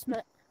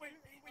harassment.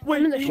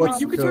 Wait,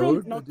 What's you the can turn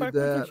on code? I knockback did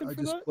that. protection I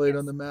for just that? played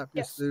on the map.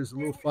 Yes. There's a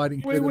little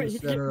fighting Wait, kid in wait, the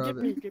center get of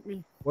me, it. get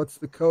me. What's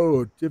the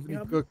code? Tiffany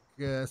Yeah. Cook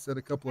said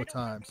a couple of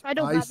times. I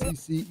don't have it.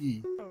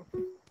 ICCE. Oh,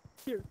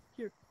 here.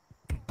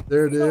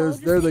 There it No, I'll is.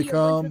 just There they eat a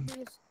bunch of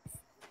come.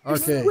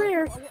 these. Okay.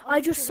 Where I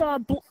just saw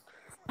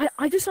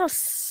I just saw a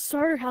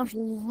starter house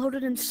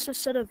loaded in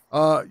set of.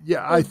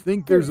 Yeah, I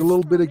think there's a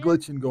little bit of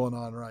glitching going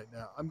on right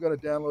now. I'm gonna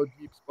download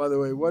Yeeps. By the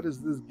way, what is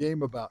this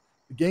game about?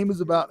 The game is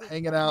about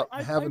hanging out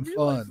and having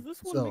fun.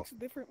 So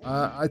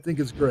I think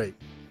it's great.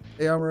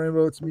 Hey, I'm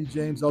Rainbow. It's me,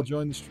 James. I'll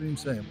join the stream,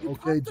 Sam.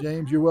 Okay,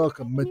 James, you're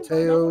welcome.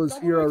 Mateo is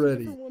here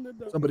already.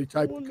 Somebody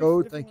type the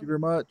code. Thank you very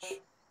much.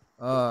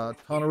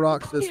 Tana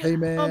Rock says, "Hey,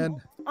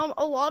 man."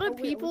 A lot of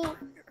people,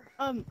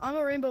 I'm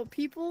a Rainbow.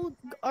 People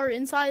are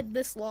inside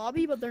this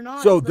lobby, but they're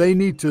not. So like, they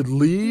need to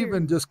leave here.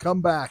 and just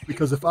come back,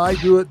 because if I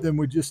do it, then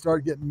we just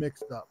start getting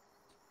mixed up.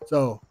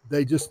 So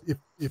they just,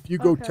 if you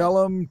go Okay. tell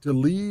them to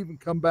leave and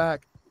come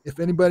back, if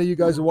anybody of you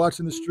guys are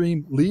watching the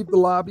stream, leave the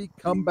lobby,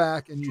 come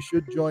back, and you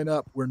should join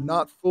up. We're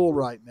not full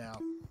right now,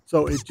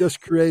 so it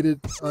just created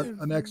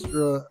an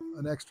extra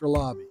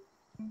lobby.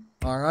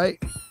 All right.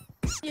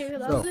 Yeah,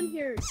 'cause I So- was in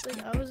here.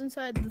 Like, I was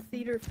inside the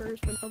theater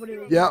first, but nobody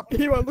was. Yep.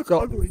 Ew, I look So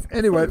ugly.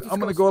 anyway, I'm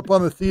going to go up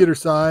on the theater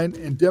sign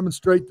and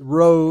demonstrate the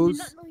rows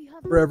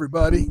for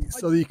everybody,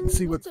 so that you can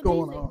see what's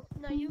going on.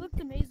 No, you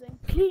looked amazing.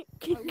 Can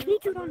you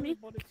do it on me?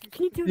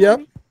 Can you do it Yep. on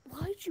me?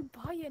 Why did you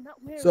buy it?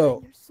 Not wear So,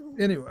 it. You're so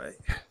Anyway.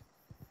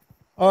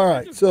 All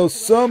right. So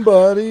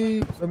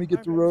somebody, let me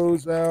get the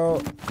rows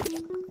out.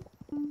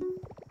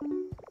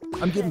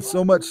 I'm getting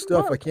so much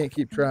stuff I can't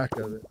keep track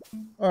of it.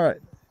 All right.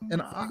 And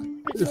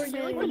So are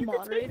you like a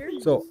moderator?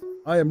 so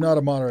I am not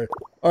a moderator.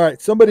 All right.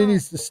 Somebody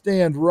needs to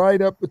stand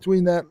right up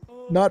between that.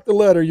 Not the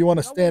letter. You want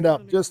to stand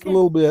up just a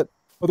little bit.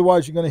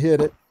 Otherwise, you're going to hit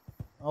it.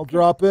 I'll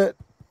drop it.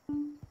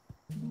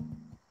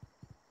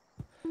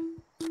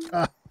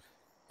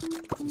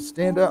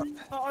 Stand up.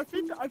 I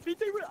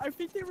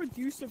think they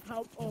reduced of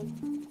how. I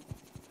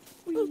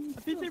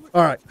think they.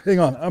 All right. Hang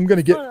on. I'm going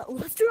to get.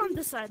 let's do it on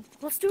this side.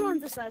 Let's do it on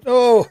this side.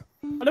 Oh,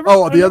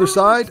 the other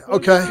side?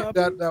 Okay.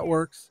 That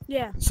works.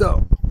 Yeah,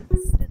 So,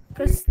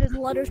 because the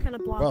letters kind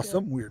of block wow, it.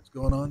 something weird's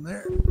going on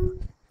there.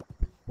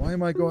 Why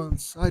am I going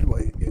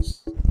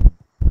sideways?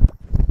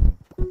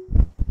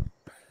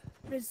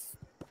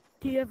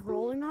 Do you have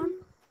rolling on?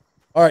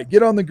 All right,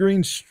 get on the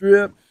green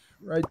strip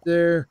right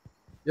there.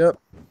 Yep.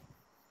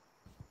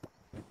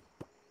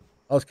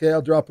 Okay,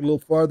 I'll drop it a little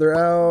farther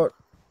out.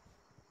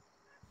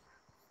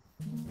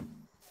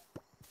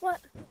 What?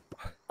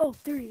 Oh,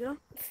 there you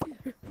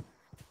go.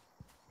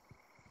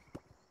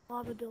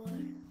 Lava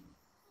delay.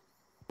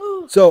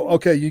 So,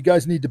 okay, you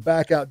guys need to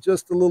back out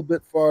just a little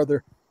bit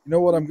farther. You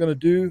know what I'm going to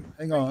do?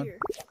 Hang on. Here.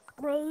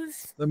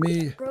 Rose Let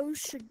me.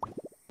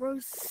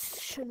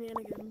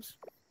 shenanigans.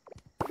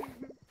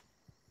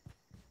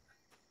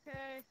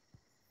 Okay.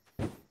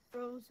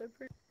 Rose, I'm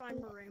pretty fine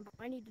for Rainbow.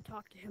 I need to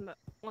talk to him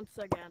once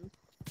again.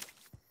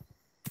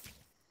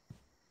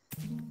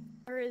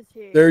 Where is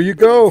he? There you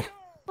go.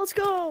 Let's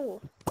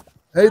go.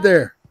 Hey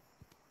there.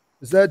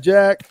 Is that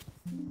Jack?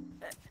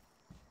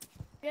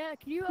 Yeah,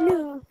 can you,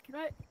 No. can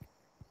I...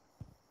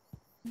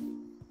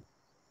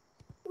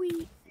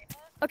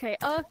 Okay,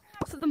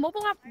 so the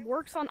mobile app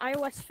works on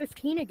iOS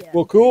 15 again.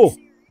 Well, cool.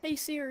 Hey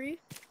Siri.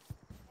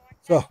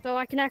 So, So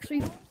I can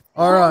actually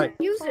all right.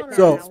 use it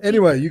So, now.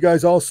 anyway, you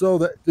guys also,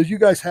 do you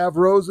guys have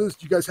roses?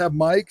 Do you guys have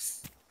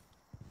mics?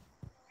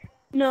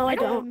 No, I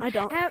don't. Wait,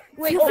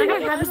 Wait, can can I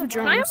have the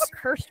can I have drums? a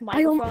cursed I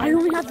microphone?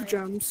 only have the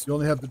drums. You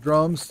only have the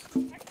drums?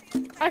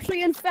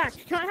 Actually, in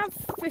fact, can I have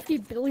 50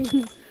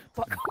 billion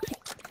bucks?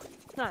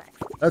 Not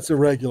actually. That's a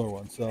regular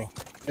one, so.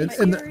 And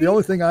the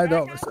only thing I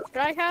don't.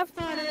 Can I have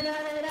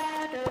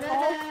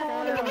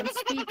all on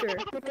speaker?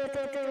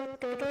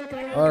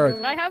 All right.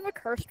 Can I have a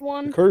cursed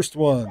one? Cursed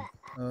one.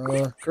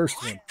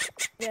 Cursed one.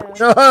 Yeah.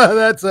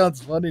 That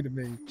sounds funny to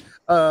me.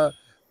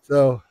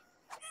 So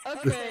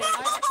Okay.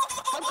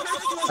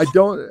 I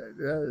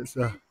don't.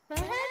 So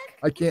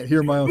I can't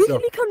hear my own We can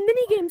self. become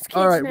minigames kids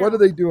All right, now. what are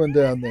they doing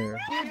down there?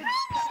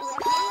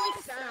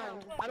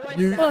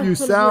 You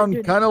sound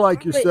dude. kind of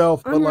like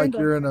yourself, but I'm like Rainbow.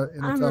 you're in a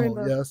I'm tunnel.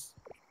 Rainbow. Yes.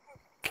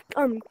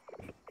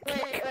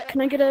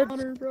 Can I get a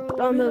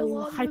on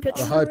the high pitch?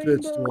 The high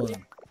pitched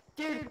one.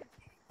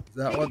 Is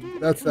that one?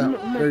 That's that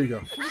one. There you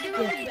go.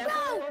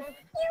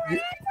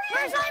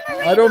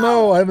 I don't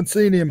know. I haven't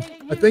seen him.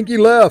 I think he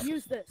left.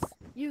 Use this.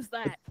 Use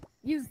that.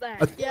 Use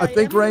that. I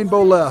think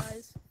Rainbow left.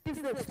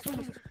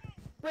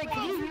 Wait,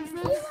 can you use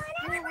this?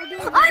 I'm a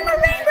rainbow.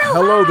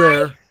 Hello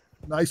there.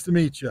 Nice to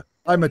meet you.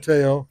 Hi,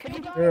 Mateo.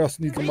 Who else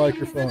needs a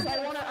microphone?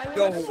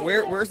 Yo,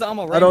 where's the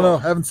Alma Rainbow? I don't know.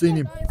 Haven't seen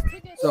him.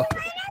 So.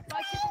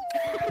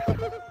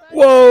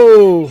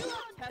 Whoa!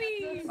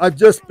 I've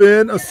just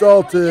been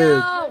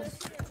assaulted.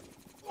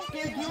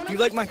 Do you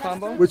like my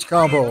combo? Which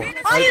combo?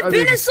 I have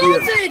been didn't see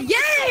it. assaulted!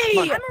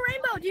 Yay! I'm a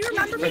rainbow. do you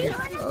remember me?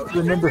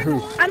 Remember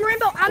who? I'm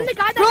Rainbow. I'm the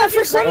guy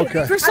that. Bro,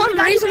 Okay. for some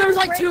reason there's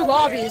like 2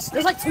 lobbies.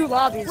 There's like 2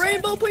 lobbies.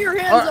 Rainbow, put your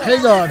hands up.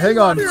 Hang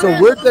on. So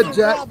where'd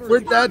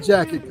that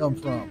jacket come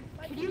from?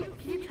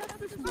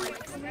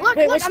 Look,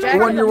 Hey, look, which I'm The jacket?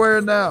 one you're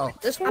wearing now.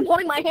 This I'm one?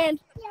 holding my hand.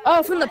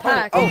 Oh, from the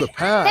pack. Oh, the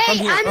pack.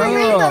 Hey, I'm a Oh.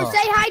 Rainbow. Say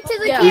hi to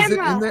the Yeah. Is it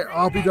camera. in there?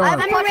 I'll be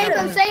darned. I'm a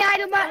Rainbow. Say hi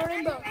to my.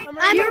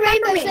 I'm a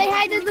Rainbow. Say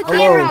hi to the Hello.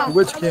 camera. To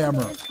which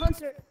camera?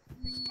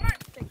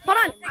 Hold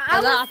on.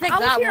 I think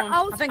that here. one.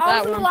 I was I think in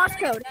that the one. lost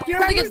code. Do you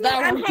I think remember it's me? that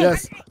I'm one. Hank.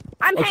 Yes.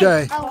 I'm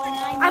Okay. Hank.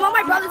 I'm on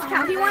my brother's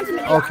account. He wants me.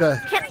 Okay.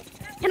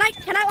 Can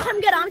I let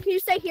him get on? Can you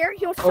stay here?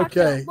 He wants to talk to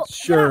Okay. you. Look,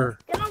 Sure.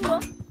 Get on,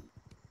 Will.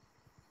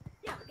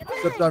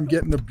 Except I'm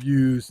getting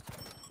abused.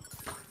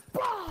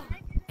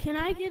 Can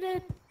I get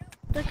it?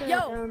 Yo,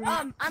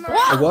 I'm a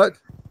A what?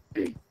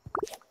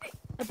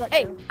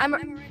 Hey, I'm a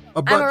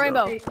A butt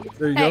Rainbow. joke.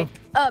 There you Hey,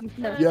 go.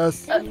 no.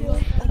 Yes.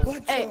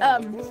 Hey,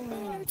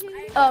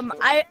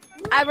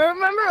 I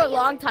remember a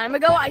long time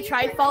ago I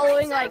tried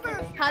following like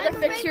how to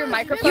fix your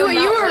microphone.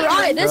 You were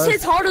right. This Yes.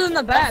 hits harder than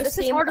the back. This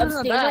hits Steam- harder of than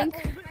the Steam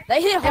back. Link.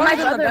 They hit And my harder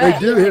than the brother- back.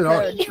 They do hit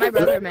hard. My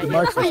brother The made.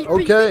 microphone.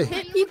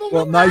 Okay.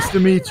 Well, nice to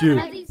meet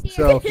you.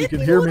 So if you can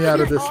hear me out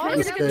of this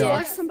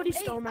chaos. Somebody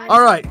stole mine.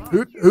 All right.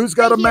 Who's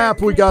got a map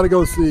we got to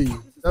go see?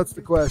 That's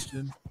the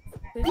question.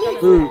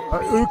 Who?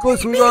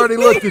 Euclid, we've already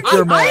looked at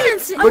your map.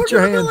 Put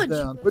your hands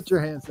down. Put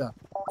your hands down.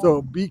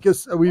 So,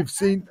 because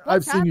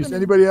I've seen you.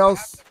 Anybody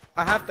else?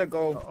 I have to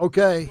go.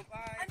 Okay.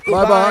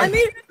 Bye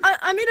bye.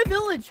 I made a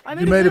village.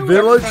 You made a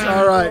village?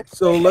 All right.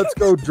 So let's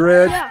go,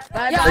 Dread. Yeah,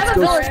 Let's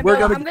go. We're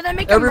I'm gonna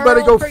make a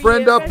everybody mural go for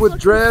friend you. up with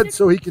Dread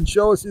so he can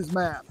show us his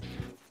map.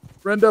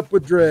 Friend up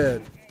with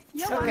Dread.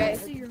 Okay.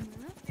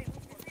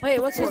 Wait,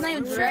 what's his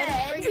name? Dread?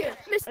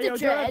 Mr.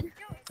 Dread.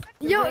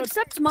 Yo,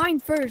 accept mine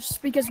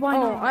first because why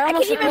Oh, not? I I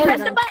almost can't even recorded press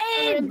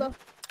the him. button.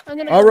 I'm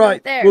gonna All go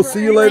right. there. We'll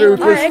see you later. All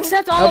right, Euclid.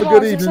 accept all Have of a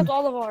good ours. evening. Accept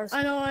all of ours.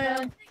 I know I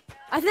am.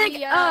 I think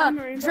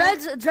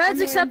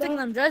Dread's accepting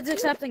them. Dread's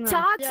accepting them.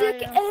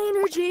 Toxic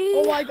energy.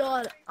 Oh my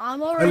god,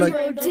 I'm I already.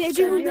 like- Did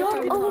you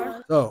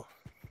know? So,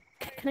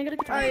 Can I get a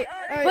guitar? Alright,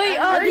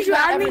 Wait, did you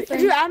add me?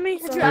 Did you add me?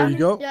 Did you there add you me?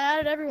 go. Yeah, I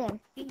added everyone.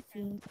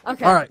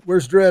 Okay. All right.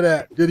 Where's Dread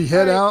at? Did he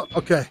head out?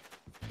 Okay.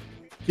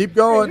 Keep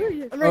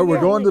going. Oh, we're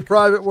going to the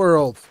private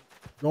world.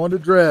 Going to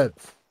Dread.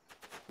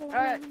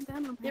 Alright,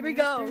 here we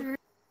go.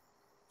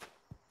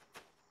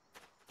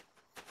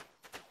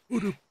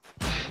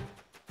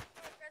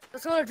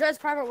 Let's go to Dread's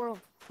private world.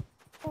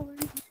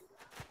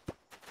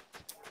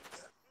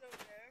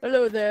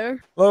 Hello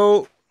there.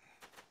 Hello.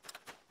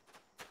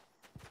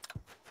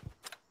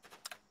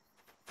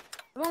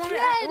 Come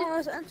on,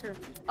 let's enter.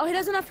 Oh, he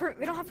doesn't have.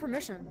 We don't have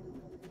permission.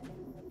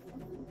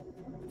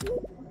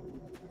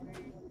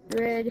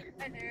 Dread.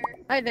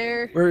 Hi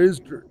there. Where is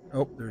Dread?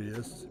 Oh, there he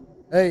is.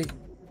 Hey,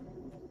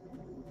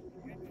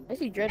 I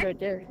see Dread right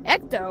there.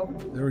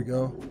 Ecto. there we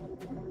go.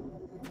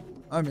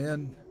 I'm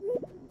in.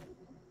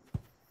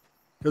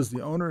 Because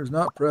the owner is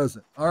not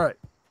present. All right.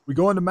 We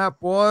go into map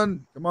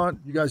 1. Come on.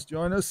 You guys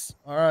join us.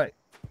 All right.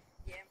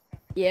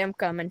 Yeah, I'm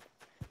coming.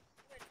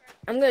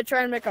 I'm gonna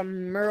try and make a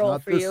mural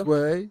Not for this you.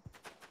 way.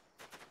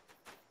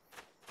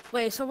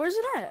 Wait, so where's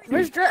it at?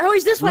 Where's Dread? Oh,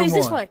 he's this way. Room He's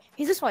this one. way.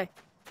 He's this way.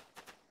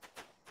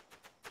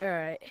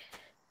 Alright.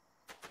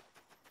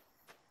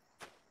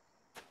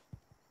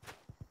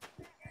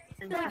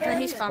 And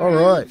he's coming.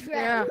 All right.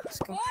 Yeah. Let's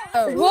go.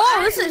 Oh.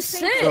 Whoa, this is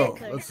sick. So,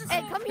 let's,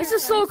 This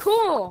is so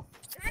cool.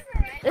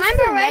 I'm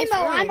a rainbow.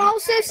 I'm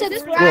also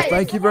subscribed. well,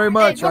 thank you very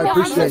much. I I'm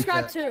appreciate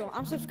subscribed that. too.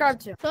 I'm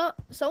subscribed to. So,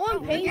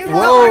 someone paint your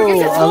Whoa.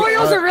 Your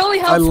tutorials are really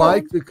I helpful.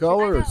 like the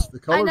colors. The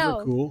colors know.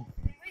 are cool.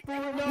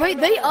 Wait,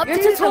 they Your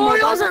updated the mobile.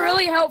 tutorials are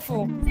really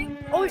helpful.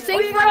 Oh,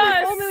 sing for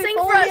us. Sing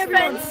for us,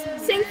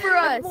 friends. Sing for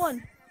us. All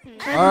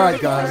right,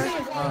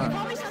 guys. All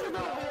right.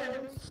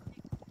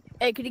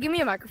 Hey, could you give me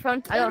a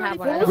microphone? I don't have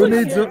one. Who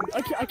needs a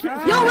I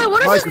can't. Yo, wait,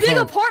 what is this big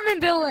Microphone. apartment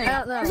building? I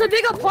don't know. There's a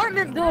big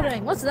apartment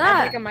building. What's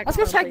that? take a Let's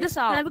go microphone, check please. this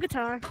I out. have a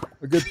guitar.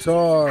 a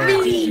guitar?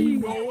 Where's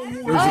the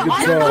I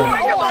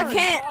guitar?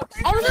 can't.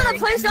 I was gonna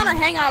place down a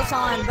hangout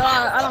sign, but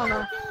I don't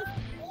know.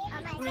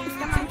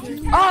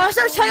 Oh, let's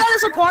just check out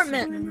this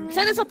apartment.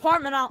 Check this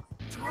apartment out.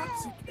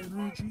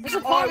 This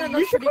apartment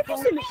looks pretty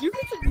cool.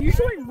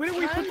 Usually, when do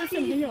we put this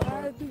in here?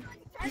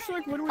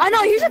 I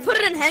know, you should put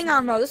it in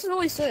hangout mode. This is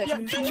really sick.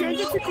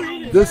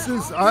 This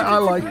is I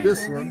like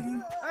this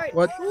one.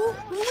 What?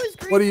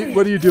 What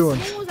are you doing?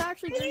 Who was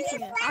actually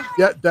drinking it?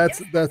 Yeah,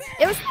 that's It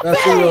was a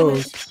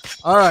rose.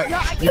 All right,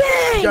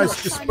 you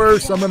guys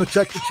disperse. I'm gonna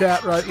check the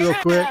chat real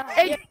quick.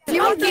 Hey, do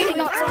you want to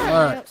All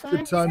right,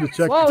 good time to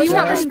check Whoa, the you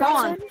want to chat.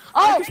 spawn?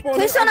 Oh,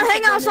 place down a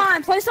hangout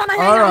sign. Place down a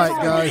hangout All right,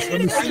 sign. guys,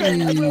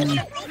 let me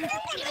see.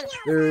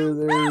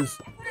 There's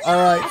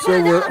All right,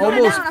 so we're Put it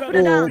almost down, put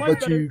it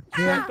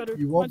full, down. but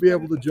you won't be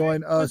able to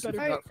join us if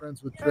you're not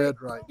friends with Dread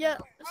right Yeah.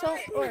 So.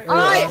 now.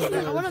 Alright.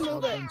 I want to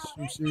move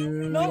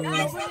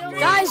it.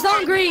 Guys,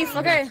 don't grieve.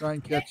 Okay. Try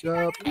and catch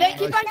up. They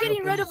keep on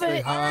getting rid of Say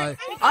it. hi.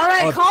 All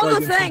right. I'll Call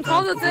plug the in thing.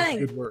 Call the sometimes. thing.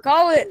 Good work.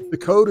 Call it. The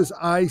code is No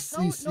one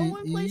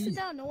place it ICCE.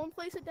 down. No one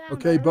place it down.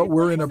 Okay, but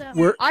we're in a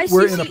we're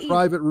in a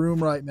private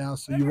room right now,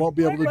 so you won't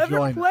be able to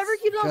join us. Whoever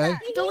keeps on Okay?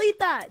 delete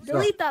that.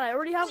 Delete that. I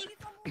already have.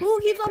 Who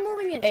keeps on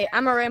moving it? Hey,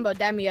 I'm a rainbow.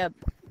 Dab me up.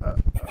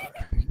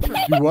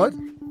 Do what?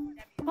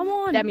 Come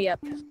on. Dab me up.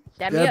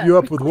 Dab me Dab up. you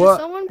up with Can what?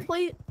 someone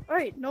play? All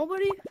right.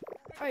 Nobody. All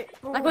right.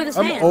 Like with his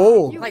I'm hand.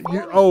 old. Like, You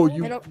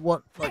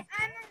want like?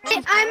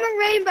 I'm a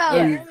rainbow.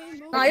 Yeah.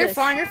 No, you're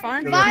fine. You're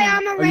fine. Bye.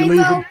 I'm a Are you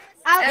leaving?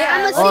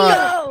 I'm a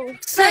All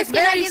CEO. Sick. Can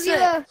I Very give you sick.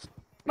 a?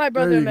 My There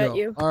brother you met go.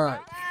 you. All right.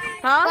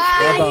 Huh?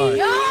 Bye.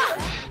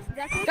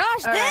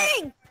 Gosh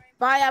dang.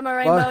 Bye, I'm a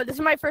rainbow. This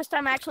is my first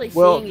time actually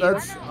Well, seeing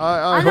that's. you.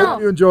 I I know.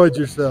 hope you enjoyed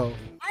yourself.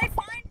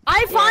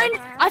 I find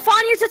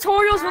your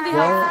tutorials really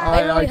Well, helpful.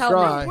 They I really help me.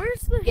 try.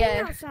 Where's the Yeah.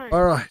 hangout sign?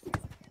 All right.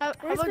 Have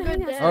a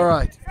good day. All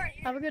right.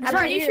 Have a good I'm day.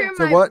 pretty sure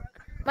So what?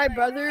 My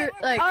brother,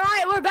 like, All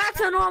right, we're back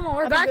to normal.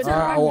 We're Have a back good to day.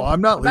 normal. Oh, I'm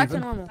not We're back to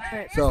leaving. normal.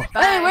 So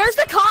Hey, where's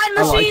the cotton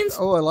machines?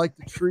 I like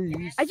the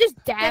trees. I just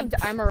dabbed.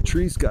 I'm a. The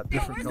trees got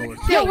different colors.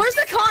 Yo, where's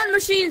the cotton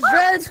machines,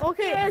 Dread?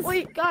 Okay,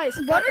 wait, guys.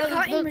 What are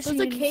cotton There's a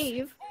machines?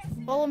 cave.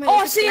 Follow me. Oh,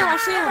 I see him. I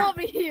see him.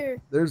 Over here.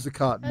 There's the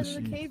cotton There's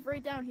a machine. cave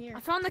right down here. I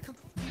found the.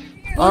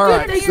 All Look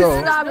right, at so these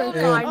stop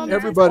and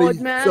everybody,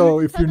 so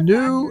if you're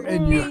new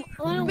and you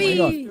hang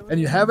on, and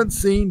you haven't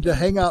seen the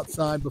hangout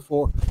sign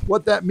before,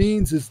 what that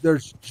means is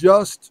there's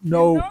just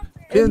no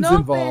pins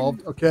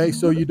involved. Okay,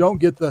 so you don't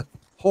get the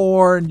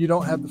horn, you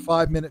don't have the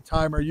 5-minute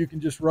timer. You can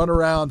just run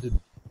around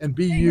and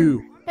be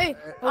you. Hey,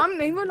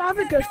 I'm even not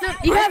a good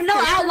You have no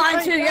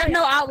outline too. You have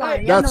no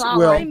outline. You have That's no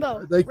well,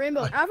 outline.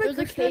 Rainbow. There's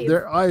a cave.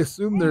 there. I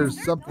assume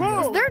there's something.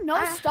 Is There. there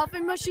no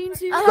stuffing machines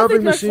here?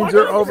 Stuffing machines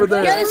are over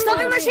there. Yeah, the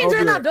stuffing machines Over are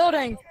in there. that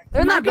building.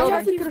 They're in that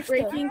building.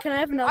 Breaking. Can I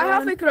have another I have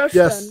one? a question.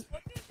 Yes.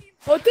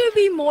 Would there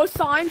be more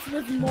signs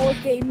with more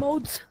game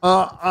modes?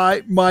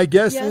 My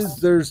guess Yes. is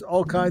there's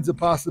all kinds of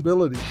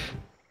possibilities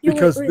You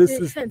because wait, this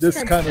wait, is fence, this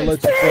fence, kind of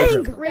fence. lets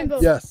you program. Rainbow.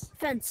 Yes.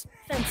 Fence.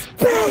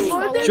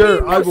 Would there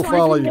Sure, be I will signs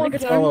follow with you. more I'm game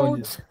following you.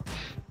 modes?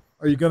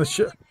 Are you gonna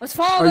show? Let's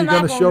follow Are the you map.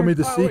 gonna show over. me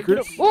the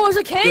secrets? Whoa, there's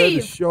a Dad cave.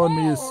 is showing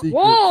me his secret.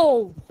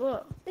 Whoa.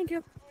 Thank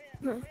you.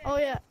 Oh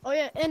yeah.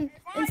 And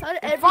inside of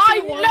every Fine,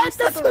 single one of let these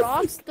type us- of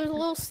rocks, there's a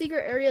little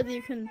secret area that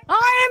you can.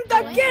 I am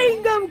the king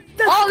of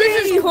the Oh,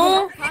 this is cave.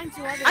 cool.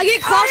 I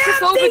get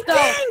claustrophobic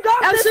though.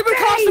 I'm super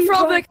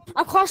claustrophobic.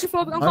 I'm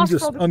claustrophobic. I'm I'm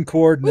just claustrophobic.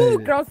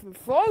 uncoordinated.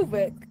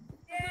 Claustrophobic.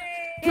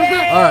 All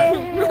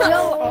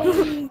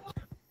right.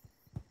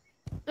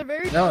 They're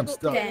very Now I'm difficult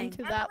stuck. to get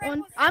into that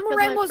one. I'm a 'cause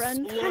rainbow's my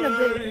friend, kind of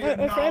big.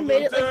 my friend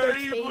made it like their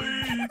cave.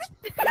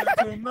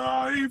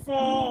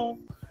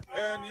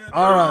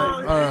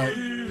 All right.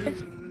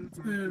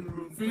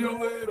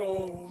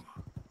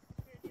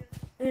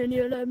 And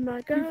you let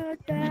my girl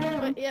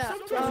down. But yeah,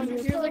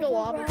 here's like a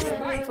lava pit.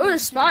 Oh,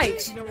 there's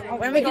spikes. Oh,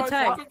 and we can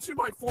tag. Welcome to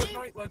my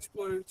Fortnite Let's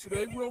Play.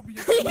 Today we'll be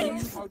showing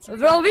you how to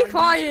Bro, be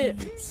quiet.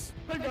 Yeeps.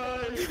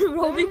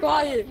 Bro, be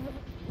quiet.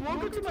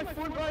 Welcome to my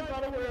Fortnite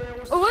Battle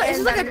Royale. Oh, what? Is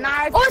this like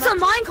a? Oh, it's a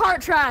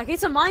minecart track.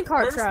 It's a minecart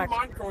Where's the track.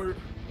 minecart?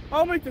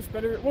 I'll make this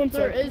better. One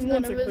There sec. is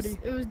One none. sec, buddy.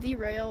 It was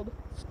derailed.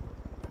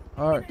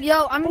 All right.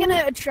 Yo, I'm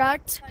gonna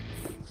attract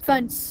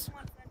fence.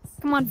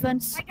 Come on,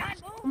 fence.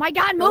 Oh my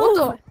God, What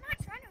move!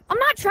 I'm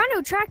not trying to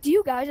attract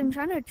you guys. I'm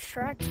trying to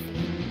attract.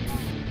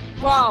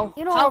 Wow.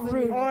 You know How what?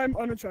 rude. I'm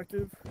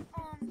unattractive.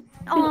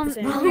 All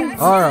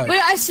right. Wait,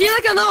 I see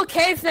like a little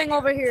cave thing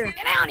over here.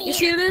 You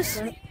see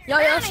this?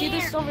 Yo, see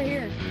this over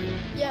here.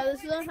 Yeah,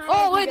 this is.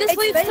 Oh wait, this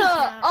leads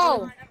to.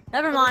 Oh,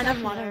 never mind.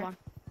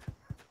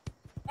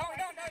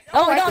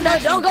 Oh,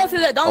 don't go through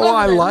that. Don't go Oh,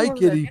 I through that.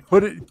 like it. He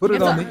put it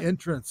It's on a- the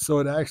entrance, so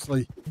it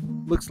actually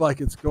looks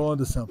like it's going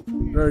to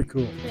something. Very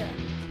cool.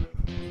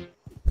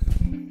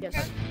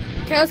 Yes.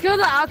 Okay, let's go to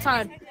the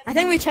outside. I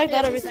think we checked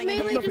out This is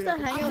everything. mainly just a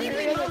hangout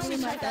area that me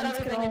and my friends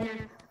could all hang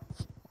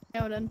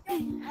out in.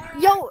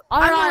 Yo,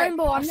 I'm a Alright,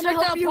 rainbow. I'm let's gonna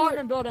check help the you.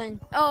 apartment building.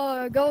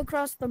 Go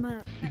across the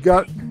map. You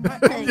got.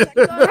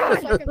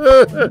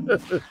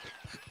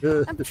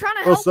 I'm trying to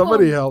Well, help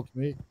somebody them. helped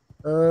me.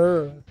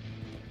 You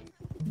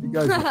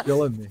guys are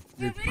killing me.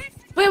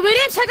 Wait, we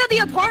didn't check out the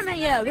apartment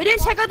yet. We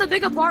didn't check out the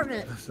big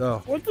apartment.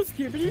 So, What's the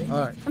skibidi? all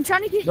right. I'm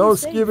trying to get No you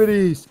safe.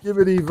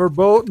 skibbity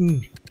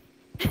verboten.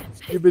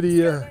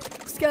 Skibbity.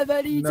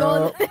 Skibidi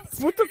No.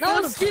 What the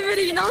No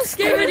skivity, no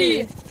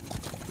skivity.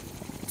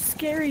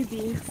 Scary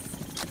bee.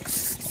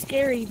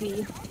 Scary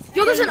bee.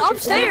 Yo, there's an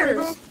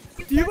upstairs.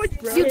 Do you like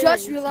bread? You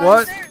just realized.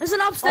 What? There's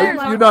an upstairs.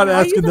 You're not Are you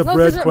asking the the-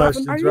 bread are you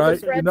questions, the right?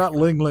 bread- You're not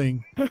Ling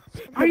Ling.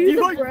 Are you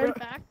the like bread?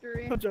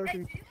 factory? I'm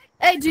joking.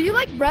 Hey, do you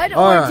like bread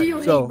All or do you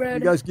right. hate So, you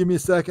bread? guys give me a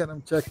second.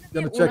 I'm gonna check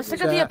Let's the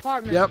check out the chat.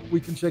 apartment. Yep, we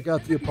can check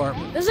out the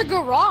apartment. There's a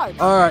garage.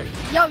 All right.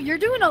 Yo, you're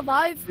doing a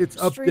live. It's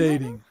stream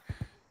right updating.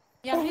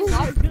 Yeah, he's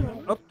up.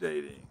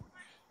 Updating.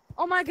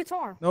 Oh, my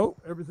guitar.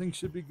 Nope, everything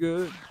should be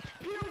good.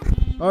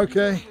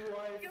 Okay.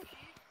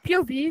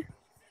 POV.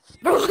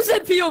 Bro, what's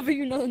that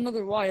POV?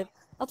 Another Wyatt.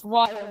 That's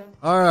Wyatt.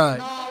 All right.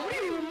 Nah, what do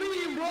you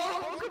mean, bro?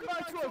 Welcome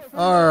back to our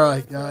All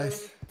right,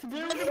 guys.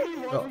 Today we're gonna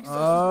be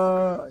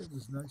watching It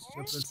was nice to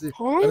jump in and see.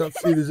 I don't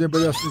see there's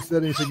anybody else who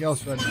said anything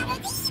else right now.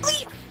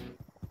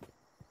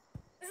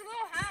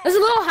 There's a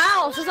little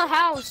house. There's a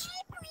house.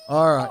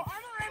 All right.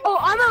 Oh,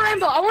 I'm a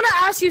rainbow. I want to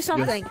ask you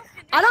something.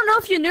 I don't know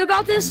if you knew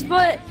about this,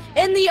 but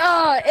in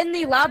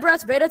the lab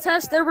rats beta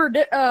test, there were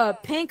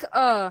pink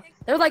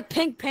they were like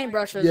pink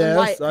paintbrushes and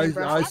white Yes,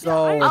 paintbrushes. I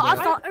saw all of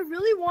that. I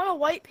really want a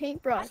white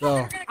paintbrush.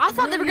 So, I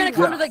thought they were gonna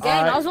come to the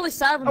game. I was really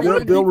sad when they they'll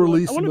didn't.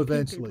 release them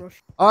eventually.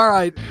 All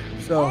right.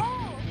 So,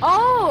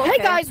 Oh, Hey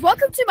okay. guys,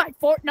 welcome to my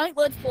Fortnite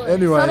Let's Play.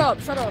 anyway. Shut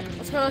up.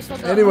 Let's go.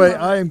 Anyway,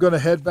 I am going to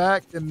head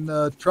back and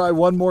try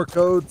one more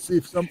code, see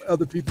if some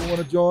other people want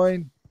to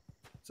join.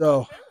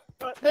 So,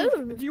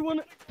 Do you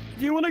want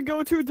to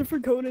go to a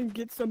different code and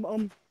get some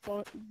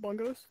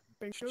bongos?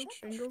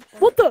 Bingo.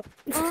 What the?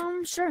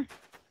 Sure.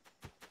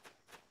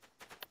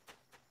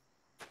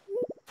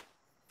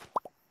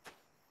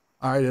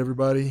 all right,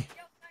 everybody.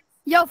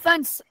 Yo,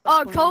 fence.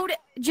 Code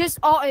just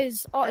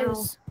is.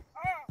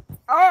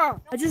 I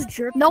just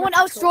jerked. No one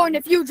else joined.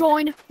 If you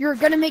join, you're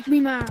gonna make me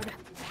mad.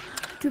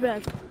 Too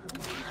bad.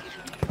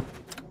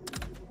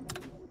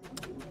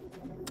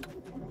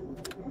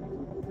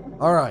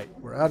 All right,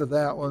 we're out of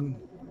that one.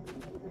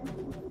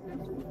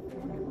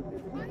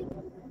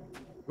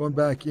 Going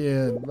back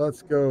in.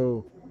 Let's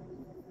go.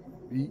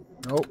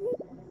 Nope.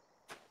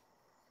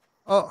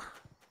 Oh,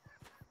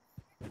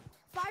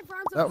 5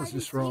 rounds of that was hide and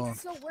just wrong.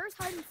 seek. So where's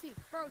hide and seek?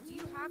 Bro, do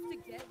you have to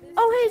get this?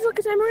 Oh, hey, look,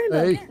 it's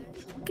Amarinda. hey.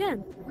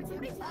 Again.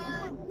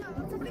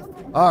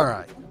 All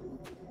right.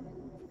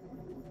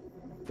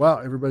 Wow,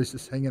 everybody's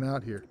just hanging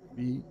out here.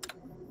 B,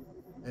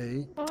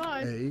 A, Oh,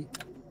 hi. A,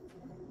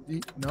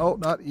 D. No,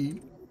 not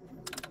E.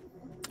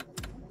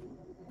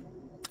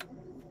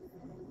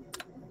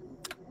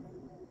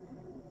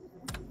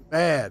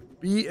 Bad.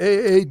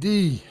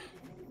 B-A-A-D.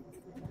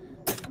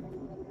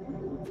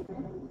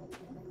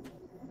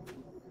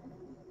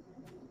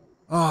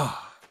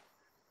 Ah.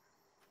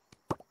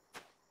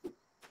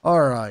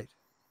 All right.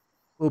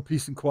 A little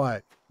peace and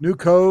quiet. New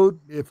code.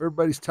 If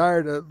everybody's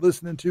tired of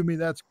listening to me,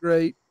 that's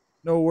great.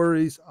 No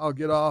worries. I'll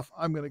get off.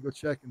 I'm going to go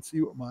check and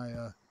see what my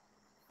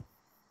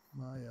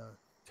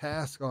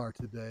tasks are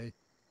today.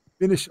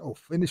 Finish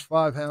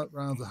 5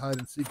 rounds of hide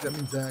and seek. That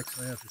means I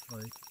actually have to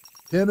play.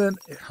 Pin and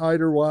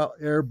hider while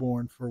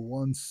airborne for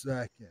 1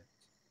 second.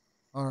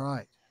 All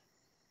right.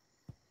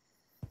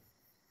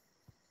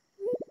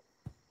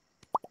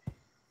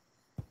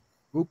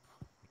 Oop.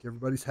 I think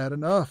everybody's had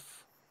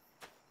enough.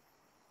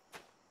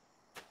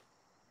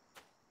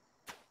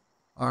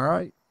 All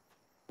right.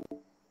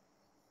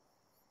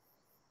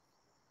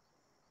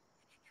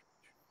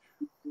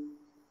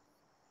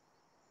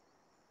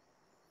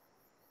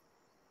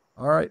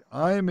 All right,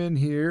 I am in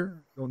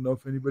here. Don't know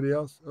if anybody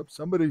else. Oh,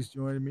 somebody's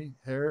joining me.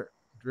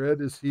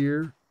 Dread is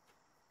here.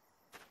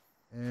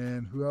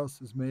 And who else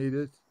has made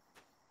it?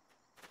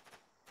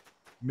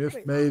 Miff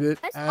made it.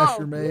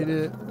 Asher made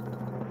it.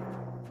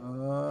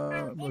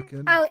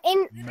 Looking. Oh,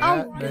 and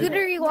Matt made what it.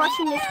 are you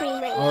watching the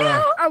stream right All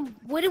now? right.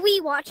 What are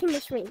we watching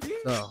the stream?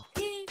 So,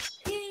 Can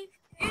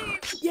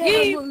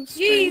I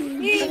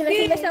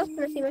see myself?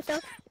 Can I see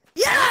myself?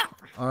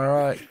 all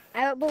right.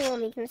 Below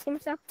me. Can I see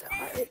myself?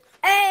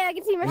 Hey, I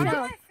can see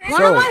myself.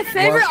 One of my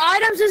favorite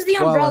items is the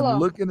While umbrella. I'm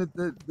looking at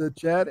the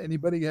chat,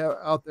 anybody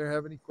out there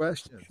have any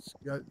questions?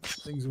 Got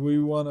things we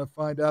want to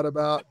find out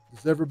about?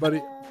 Is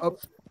everybody up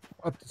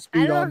to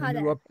speed know on the how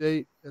new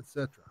update,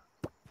 etc.?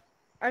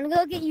 I'm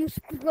gonna get you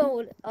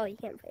scrolled. Oh, you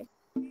can't play.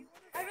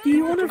 Do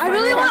you want to?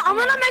 I'm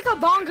gonna make a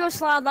bongo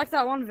slide like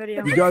that one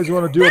video. You guys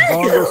want to do a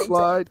bongo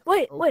slide?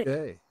 Wait.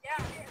 Okay.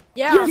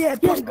 Yeah.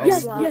 Yes.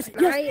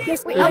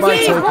 Wait, It might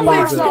take a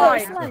little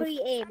bit.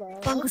 Create.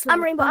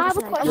 I'm Rainbow. I have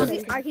a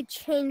question. I could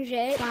change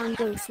it.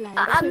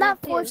 I'm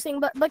not forcing,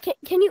 but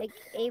can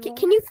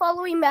you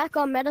follow me back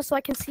on meta so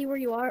I can see where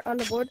you are on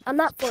the board? I'm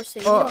not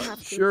forcing. You don't have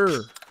to.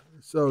 Sure.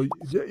 So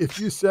if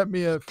you sent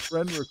me a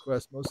friend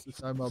request, most of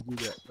the time I'll do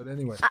that. But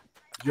anyway,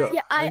 Yeah,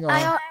 hang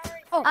on.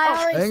 I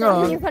already Hang sent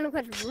on. you your friend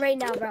request right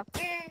now, bro.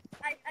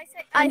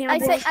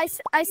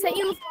 I sent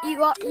you.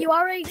 You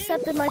already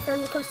accepted my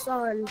friend request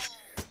on.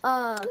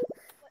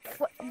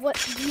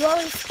 What you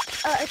already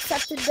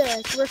accepted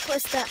the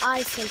request that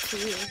I sent to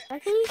you.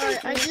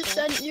 Alright, I just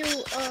sent you.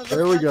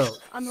 There we go.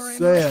 I'm a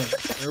rainbow.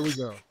 Sand. There we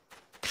go.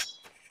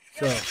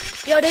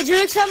 So, Yo, did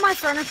you accept my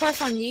friend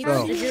request on Yeeps?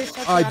 So, Did you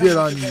accept I that? did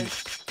on you.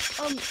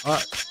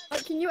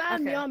 Can you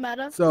add me on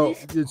meta? So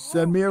please? you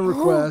send me a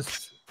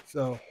request.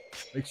 So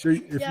make sure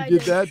if Yeah, I you did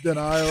did. that, then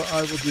I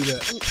will do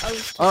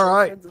that. All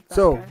right.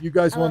 So you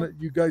guys want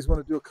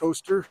to do a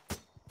coaster?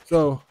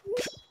 So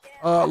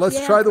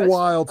let's try the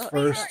wilds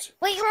first.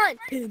 Wait, hold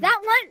on. That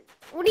one.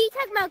 What are you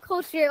talking about,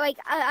 coaster? Like,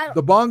 I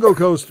The bongo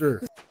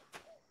coaster.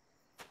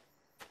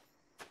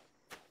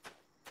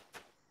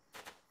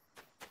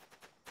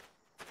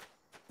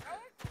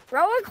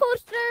 roller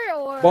coaster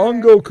or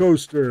Bongo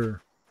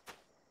coaster.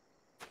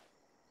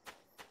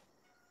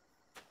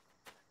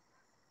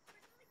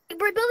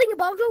 building a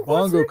bongo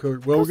Bongo coaster.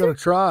 Well, we're gonna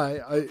try.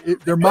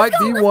 There might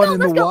be one in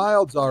the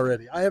wilds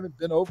already. I haven't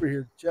been over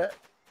here to check.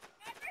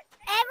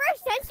 Ever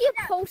since you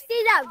posted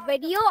that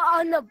video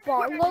on the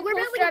bongo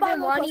coaster, I've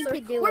been wanting to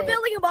do it. We're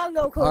building a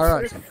bongo coaster. All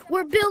right.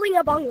 We're building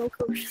a bongo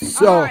coaster.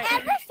 So. Ever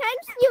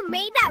since you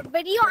made that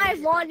video, I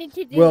wanted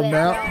to do it. Well,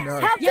 now.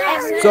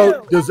 Yes.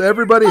 So, does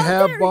everybody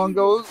have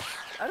bongos?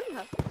 I don't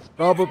have.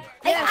 Probably.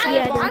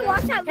 I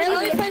watched that Hey, video.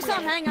 let me play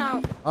some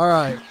Hangout. All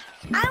right.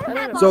 I don't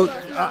have So,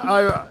 bongos.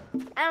 I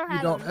I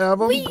you don't have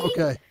them?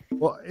 Okay.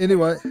 Well,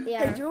 anyway.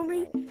 Yeah. Hey, do you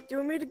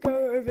want me to go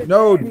over?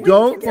 No, there?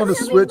 don't want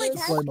to switch to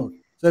play mode.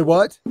 Say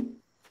what?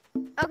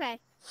 Okay.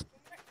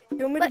 Do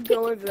you want me to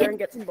go over there and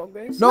get some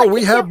bongos? No,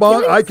 we have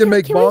bongos. I can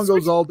make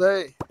bongos all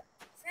day.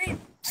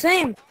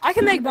 Same. I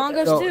can make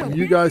bongos So, too.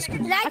 you guys can.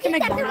 Can I can do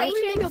make bongos.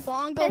 decorations?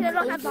 Because I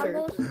don't have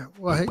bongos.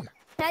 Well, hey, Can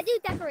I do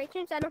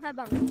decorations? I don't have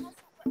bongos.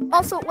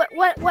 Also,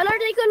 when are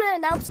they gonna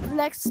announce the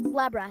next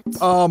lab rats?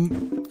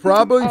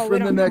 probably Oh, we for the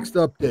don't know. next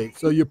update.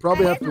 So you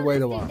probably have to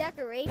wait a while.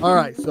 All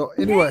right. So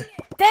anyway,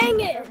 Dang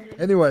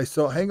it!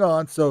 so hang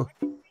on. So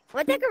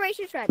What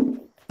decorations should I do?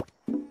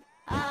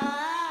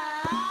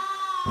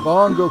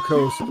 bongo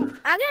coaster.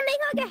 I'm gonna make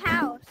like a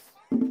house.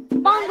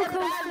 Bongo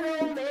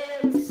coaster.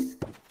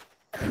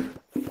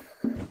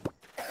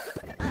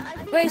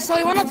 Wait, so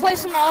you want to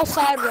place them all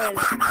sideways?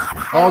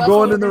 All that's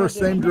going what in the we're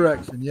same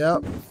direction.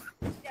 Yep.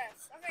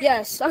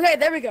 Yes. Okay,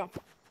 there we go.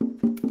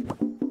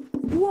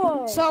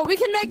 Whoa! So we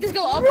can make this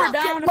go up or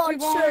down if we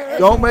want.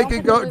 Don't make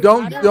it go.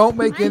 Don't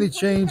make any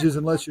changes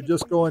unless you're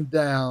just going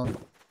down.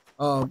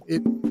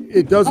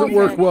 It doesn't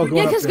work well Yeah,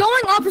 going up because there.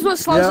 going up is what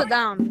slows Yeah. it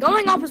down.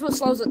 Going up is what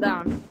slows it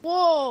down.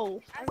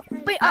 Whoa!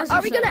 Wait,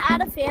 are we gonna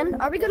add a fan?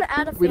 Are we gonna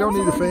add a fan? We don't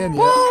need a fan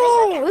yet.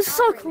 Whoa, this is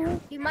so cool.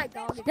 You might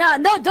dog it. Yeah,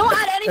 no, don't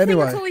add anything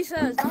Anyway. until he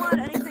says. Don't add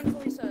anything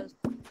until he says.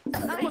 Oh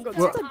my god,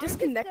 Well- since I'm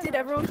disconnected,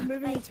 everyone's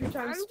moving at 2 I'm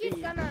times just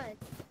speed. gonna.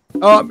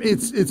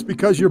 It's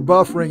because you're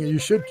buffering and you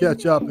should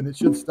catch up and it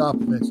should stop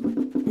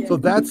eventually. Yeah. So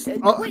that's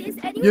Wait, is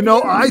anyone you know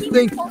here I team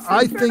think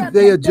Impulsive for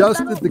they the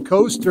adjusted the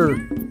coaster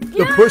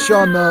to push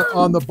on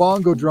the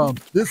bongo drum.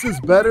 This is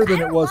better than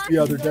it was the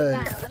other day.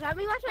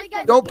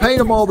 Don't paint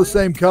them all the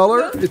same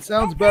color. It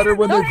sounds better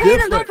when they're Don't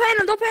paint him. different. Don't paint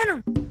him. Don't paint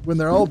him. When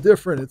they're all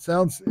different, it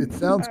sounds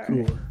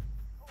cooler.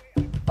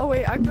 Oh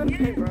wait, I've got a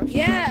paintbrush.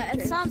 Yeah,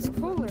 it sounds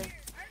cooler.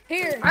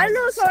 Here. I don't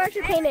know if I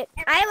should paint it.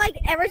 I like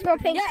everyone's gonna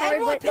paint Yeah, color,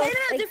 everyone but paint it a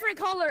like, different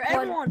color.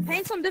 Everyone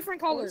paint some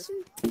different colors.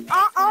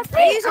 I'll These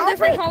paint. are I'll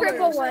different paint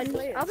purple colors. ones.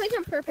 I'll paint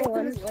some purple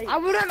ones. I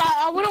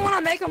wouldn't want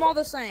to make them all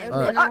the same.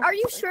 All right. Are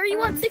you sure you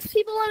want 6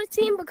 people on a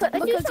team? Because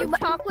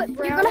chocolate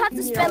brown. you're gonna have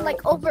to spend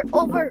like over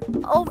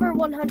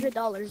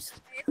 $100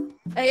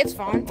 Hey, it's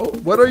fine. Oh,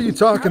 what are you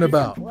talking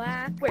about?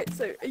 Black. Wait,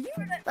 so are you?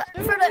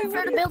 for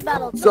the build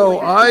battle.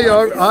 So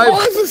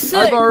this is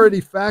I've sick.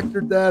 already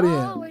factored that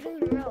Oh, in. we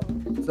didn't know.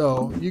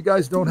 So you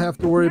guys don't have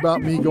to worry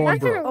about me going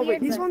That's broke. Oh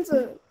wait, these ones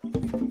are.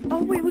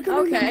 Oh wait, we're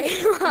gonna.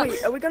 Okay.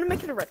 Wait, are we gonna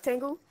make it a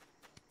rectangle?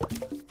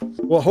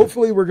 Well,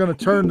 hopefully we're gonna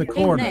turn the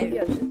corner.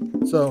 Yeah.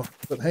 So,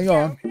 but hang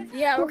on.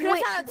 Yeah, we're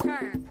gonna try to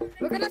turn.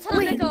 We're gonna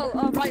try to make a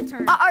right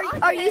turn.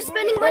 Are you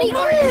spending money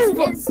or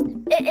is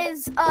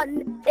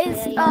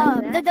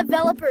the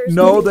developers?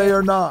 No, they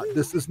are not.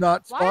 This is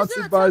not Why is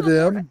there a sponsored by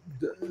tunnel them.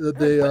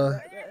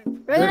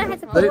 We're gonna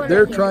have to put one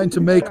They're in here. trying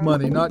to make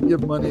money, not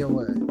give money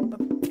away.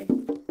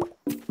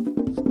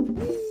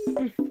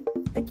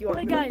 Thank you.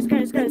 Wait, guys,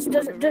 does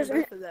anybody have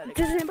a team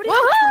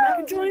I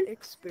can join?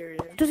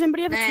 Experience. Does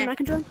anybody have a team Nah. I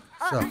can join?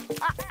 So,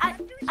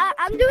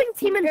 I'm doing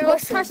team Here, let's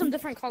Impulsive. try some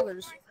different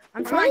colors.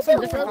 I'm trying some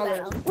different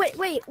colors. Wait.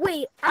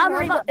 I'm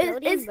worried about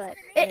building, but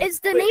Is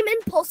the name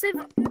Impulsive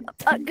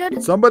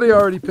good? somebody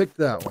already picked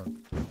that one.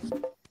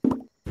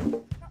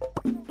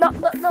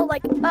 No,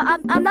 like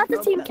I'm not the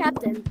team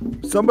captain.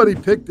 Somebody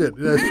picked it.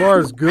 As far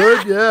as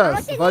good,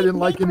 yes. If I didn't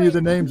like any of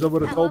the names, I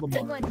would have told them too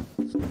already. much.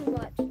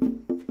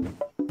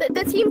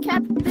 The team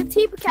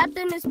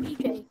captain is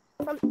PJ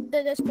from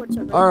the Discord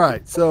server. All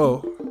right,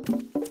 so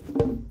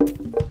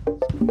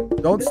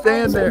don't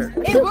stand there.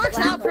 It works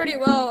out pretty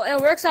well.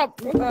 It works out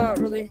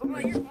really.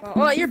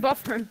 Oh, you're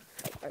buffering.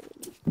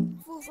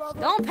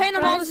 Don't paint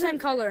them all the same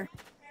color.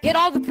 Get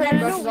all the paint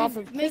brushes off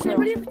of. Does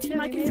anybody have a team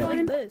I can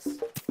join? This.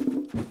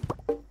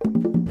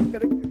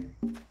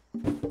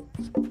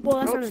 Well,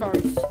 that's Oh, not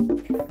sorry.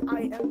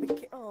 I am the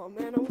king. Oh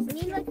man, I was. We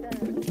need like the.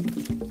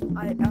 I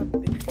am the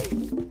king.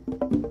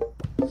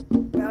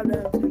 Bow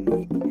down to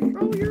me.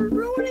 Bro, you're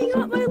ruining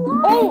up my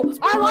life. Oh,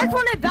 I like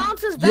when it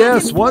bounces back.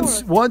 Yes, and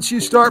once forth. you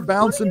start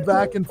bouncing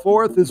back and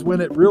forth is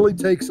when it really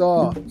takes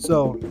off.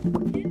 So,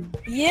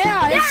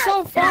 Yeah, it's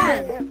so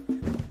fun.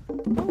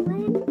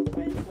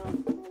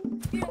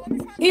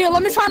 Here,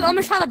 let me try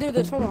to do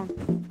this. Hold on.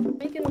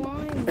 Make a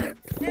line.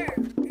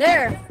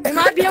 There, we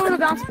might be able to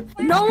bounce.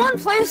 No one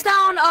plays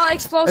down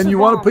explosive. and you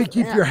want bombs. to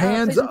keep Yeah, your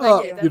hands please,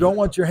 thank up. You don't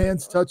want your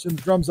hands touching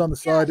the drums on the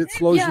side. It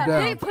slows you Yeah,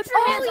 hey, down. put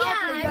your hands Oh up. yeah, I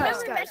guys,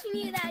 remember guys.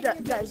 mentioning you that. in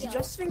your Guys, video.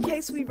 just in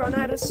case we run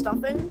out of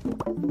stuffing.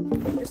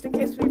 Just in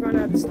case we run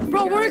out of stuffing.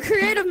 Bro, we're in guys.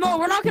 creative mode.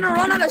 We're not gonna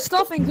run out of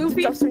stuffing,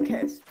 Goofy. Just in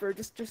case, bro.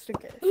 Just in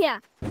case. Yeah.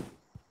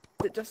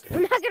 Just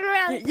We're not gonna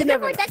around. You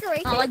never for know.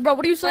 decoration. Like, bro,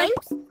 what are you saying?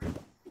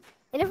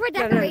 And if we're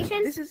No,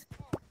 decoration, this is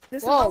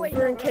Whoa.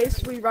 for in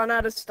case we run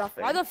out of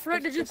stuffing. Why the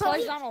frick did you Just-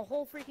 place down a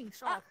whole freaking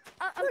shop?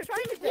 I'm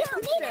trying to we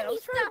don't need any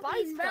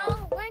stuffing,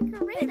 bro. We're in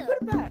Hey, Korea. put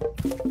it back.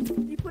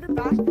 You put it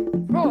back.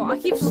 Bro, I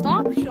keep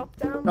stopping. Shop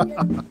down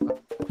again.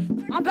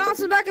 I'm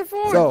bouncing back and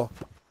forth. So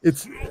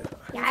it's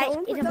Yeah,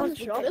 Put it's down supposed the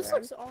to shop. be This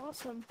looks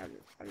awesome.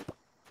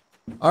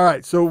 all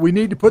right. So we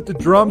need to put the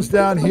drums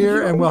down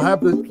here, and we'll have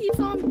Who the keeps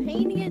on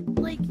painting it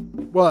like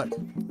what?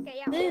 Okay,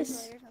 yeah,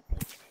 This.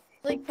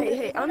 like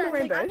Hey, I'm a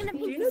rainbow. I'm gonna Do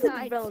you paint know the the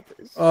sides.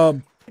 developers?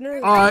 Um, You know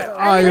the I developers?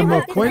 am Rainbow,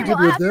 acquainted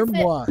Rainbow, with have your them.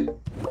 fit.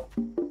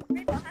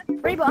 Why?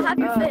 Rainbow, have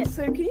your fit.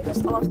 So can you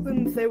just ask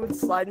them if they would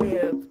slide me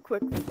a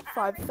quick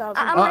 5,000?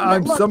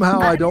 I'm Look, somehow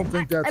I I- don't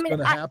think that's I mean, going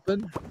to I-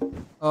 happen.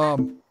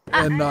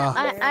 And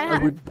I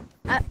would.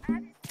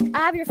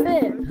 have your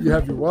fit. You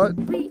have your what?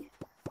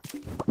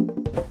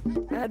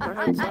 I had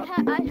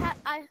my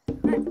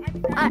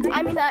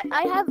hands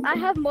up. I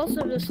have most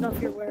of the stuff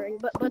you're wearing,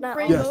 but not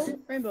all. Yes.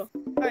 Rainbow.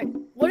 All right.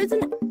 What is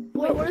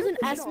an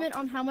estimate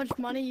on how much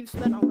money you've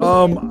spent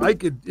on? I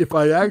could, if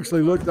I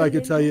actually looked, I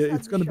could tell you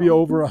it's going to be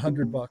over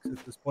 $100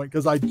 at this point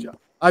because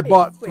I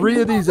bought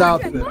 3 of these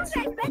outfits.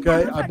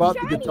 Okay, I bought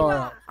the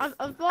guitar outfit.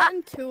 I've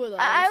gotten 2 of those.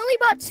 I only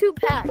bought 2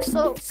 packs,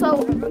 so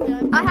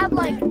I have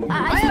like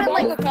I have spent all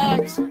like the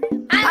packs.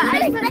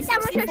 I spent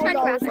that much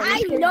on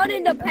Minecraft. I'm not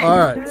in the pack. All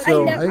right,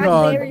 so hang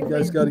on, you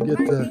guys got to get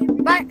to.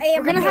 But I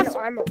am gonna have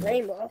I'm a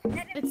rainbow.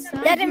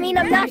 Doesn't mean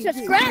I'm not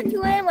subscribed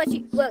to him.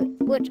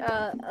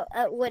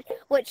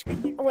 Which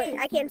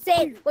I can't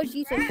say which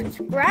you should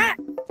subscribe.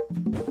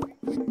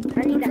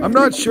 I need that. I'm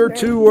not sure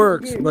 2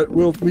 works, but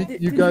we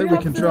Did guys you we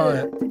have can the- try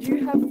it. Did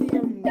you have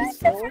the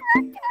store?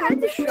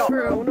 The shop.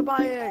 I want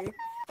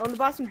to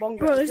buy some bongos.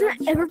 Bro,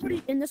 isn't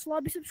everybody in this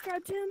lobby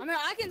subscribed to him? I mean,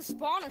 I can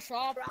spawn a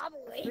shop.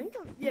 Probably.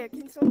 Yeah,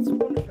 can someone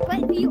spawn a shop?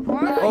 But you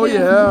are. Oh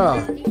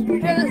yeah.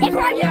 If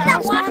I'm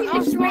not watching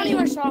I'll the spawn you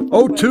a stream. shop.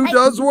 Oh, 2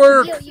 does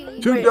work.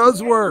 You. 2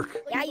 does work.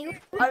 Yeah, you.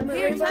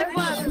 Here, tech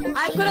web.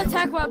 I put a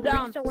tech web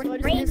down. So So I we're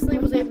just instantly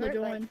was able to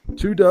join.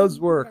 2 does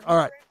work. All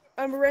right.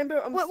 I'm a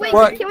rainbow. I'm Wait, sorry.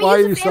 What? can we Why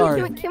use are you a fan?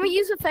 sorry? Can we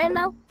use a fan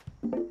now?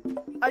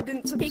 I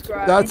didn't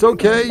subscribe. That's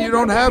okay. You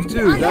don't have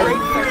to.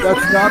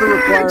 That's not a It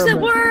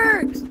requirement.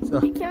 works. So,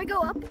 Can we go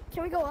up?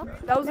 Can we go up?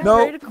 That was a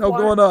no, great no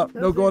acquire- going up. that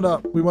No was a- going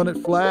up. We want it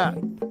flat.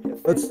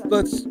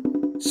 Let's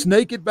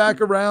snake it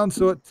back around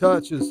so it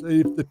touches.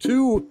 If the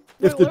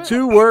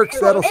two works,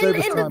 that'll save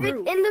us time.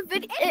 In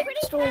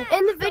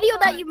the video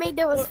that you made,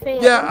 there was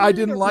fans. Yeah, I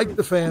didn't like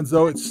the fans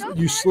though. It's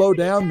you slow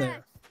down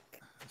there.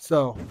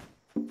 So,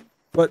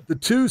 but the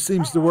 2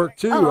 seems to work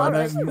too. Oh, And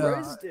that's then, what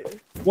Rose do.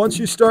 once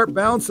you start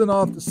bouncing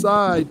off the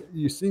side,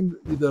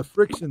 the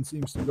friction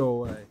seems to go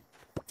away.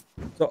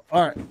 So,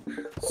 all right.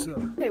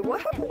 So, Hey,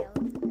 what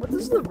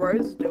does the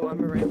rose do?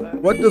 I'm a rainbow.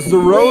 what does the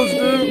rose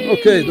do?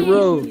 Okay, the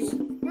rose.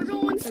 We're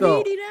going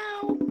So- speedy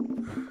now.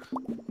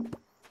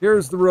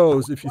 Here's the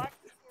rose.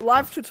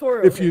 Live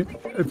tutorial. If you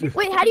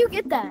Wait, how do you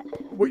get that?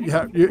 what you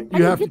have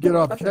to get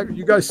off the tech.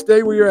 You guys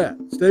stay where you're at.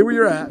 Stay where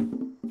you're at.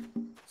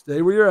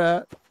 Stay where you're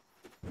at.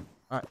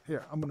 All right,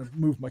 here. I'm gonna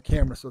move my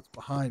camera so it's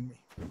behind me.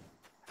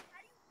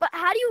 But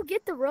how do you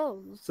get the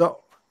rose?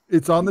 So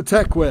it's on the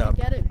tech web.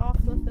 Get it off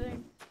the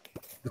thing.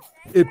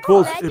 It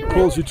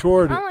pulls you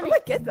toward I it. want I it.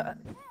 might get that.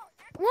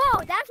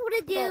 Whoa, that's what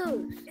it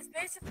do.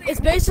 It's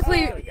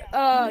basically,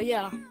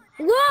 yeah.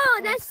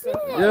 Whoa, that's it.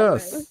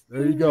 Yes,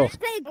 there you go.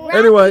 Stay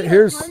Anyway,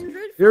 grounded.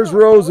 here's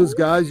roses,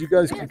 guys. You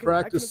guys can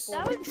practice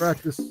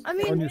I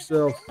mean- on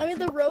yourselves. I mean,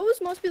 the rose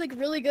must be like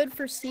really good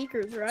for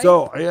seekers, right?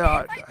 So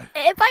yeah,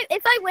 If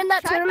I win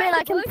that tournament,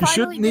 I can. you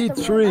shouldn't need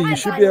 3. You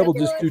should be able to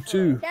just do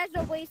 2. That's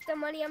a waste of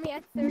money. I'm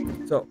at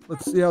 30. So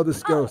let's see how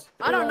this goes.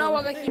 I don't know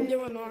what they keep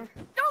doing more.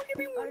 Don't give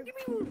me one. Give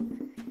me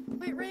one.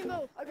 Wait,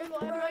 Rainbow. I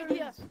have an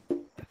idea.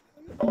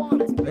 Go on.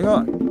 Hang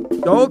on.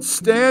 Don't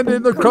stand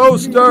in the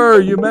coaster.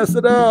 You mess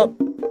it up.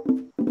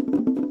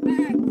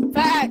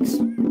 Facts.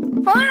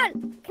 Hold on.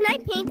 Can I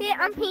paint it?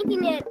 I'm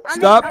painting it.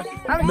 Stop.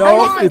 I'm No,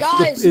 on,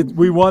 guys.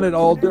 we want it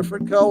all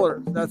different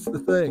colors. That's the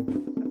thing.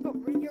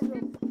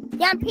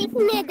 Yeah, I'm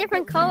painting it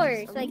different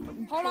colors. Like,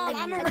 Hold on,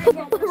 I'm a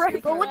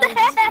rainbow. what the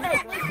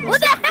heck? What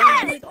the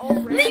heck?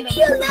 Leave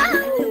me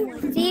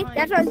alone. See,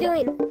 that's what I'm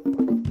doing.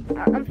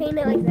 I'm painting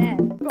it like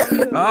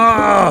that.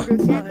 Ah.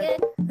 Is that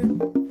good?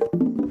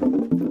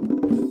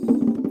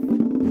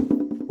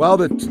 Well,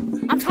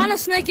 I'm trying to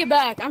snake it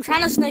back.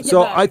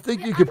 so I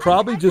think you could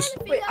probably just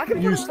Wait, I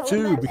can use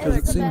 2 because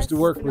it seems to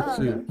work with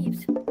 2.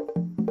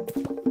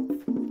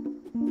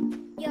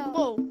 Yo.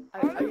 Whoa.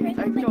 I got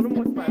him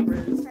with my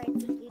rose.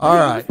 All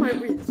right. My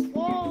rose.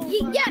 Whoa.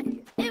 Yeah,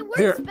 it works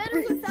Here.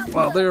 better without.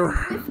 While they're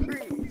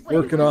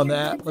working on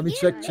that, let me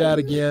check chat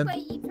again. I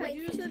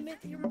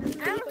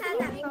don't have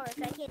that color,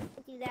 so I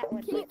can't do that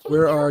one.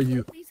 Where are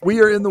you? We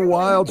are in the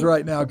wilds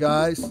right now,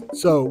 guys.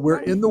 So we're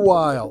in the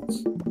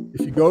wilds.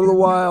 If you go to the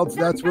wilds,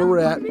 that's where we're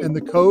at. And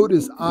the code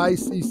is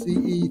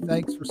ICCE.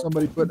 Thanks for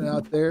somebody putting it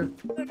out there.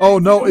 Oh,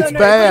 no, it's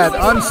bad.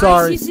 I'm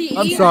sorry.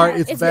 I'm sorry.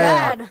 It's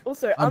bad.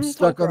 Also, I'm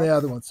stuck on the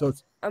other one. So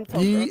it's I'm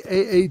top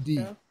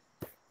DAAD.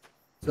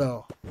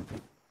 So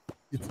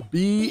it's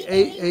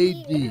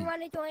BAAD.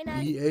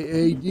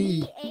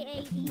 BAAD.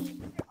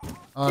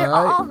 All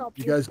right,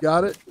 you guys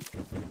got it?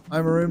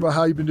 I'm a Rainbow.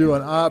 How you been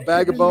doing?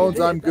 Bag of Bones,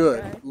 I'm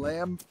good.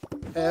 Lamb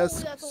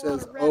S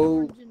says,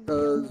 oh,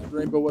 because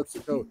Rainbow, what's the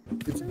code?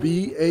 It's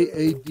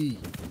BAAD.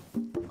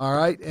 All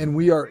right, and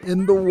we are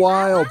in the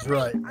wilds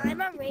right now.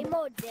 I'm a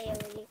Rainbow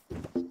Daily.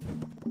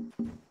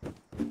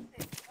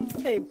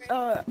 Hey,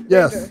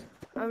 Yes. Rainbow.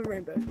 I'm a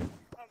Rainbow.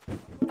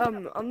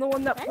 I'm the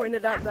one that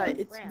pointed out that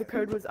the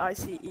code was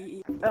ICE.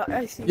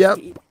 Yep.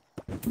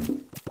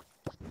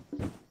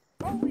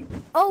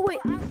 Oh wait.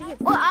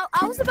 Well,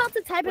 I was about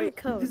to type in the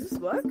code. Does this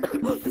work?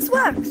 This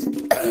works.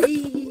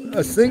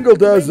 A single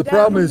does. The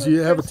problem is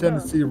you have a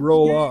tendency to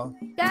roll off.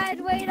 Guys,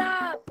 wait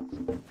up.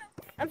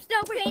 I'm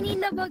still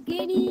painting the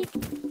beginning.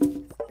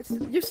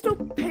 You're still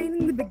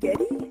painting the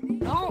spaghetti?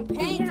 Don't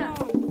paint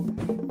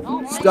them.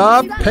 Don't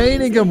Stop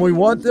painting them. We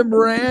want them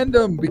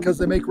random because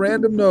they make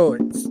random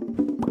noise.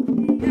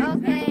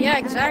 Okay. Yeah,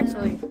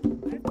 exactly.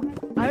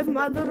 I have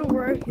my little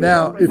work.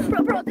 Now, if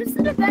Bro, this is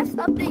the best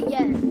update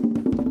yet.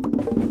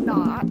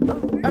 Nah,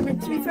 I mean,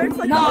 to be fair, it's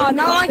like not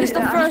like it's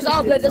the first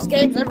update this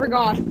game's ever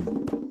got.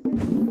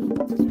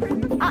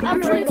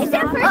 I'm sure it's the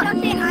first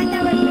update I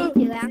never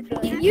made to,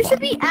 actually. You should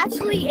be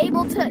actually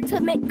able to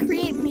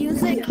create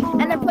music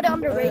and then put it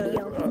on the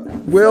radio.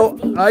 well,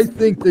 I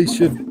think they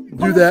should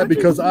do that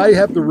because I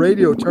have the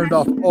radio turned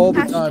off all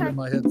the time in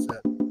my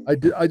headset.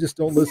 I just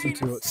don't listen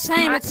to it.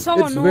 Same, it's so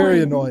It's annoying.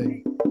 very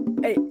annoying.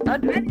 Hey, I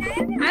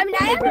mean,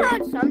 I have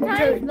heard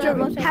sometimes, but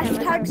most of the time I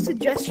hashtag don't.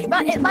 suggestion.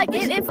 But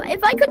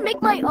if I could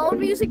make my own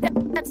music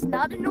that's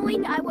not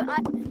annoying,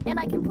 and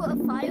I can put a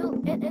file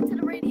into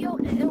the radio,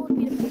 it would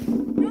be the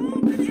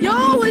best.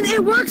 Yo,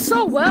 it works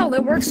so well.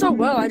 It works so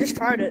well. I just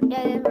tried it.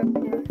 Yeah.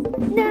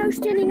 No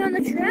standing on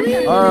the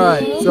track. All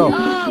right, so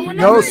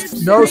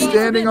no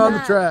standing on the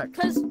track.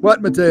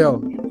 What,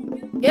 Mateo?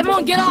 It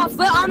won't get off.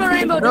 I'm a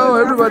Rainbow. No,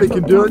 everybody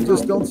can do it.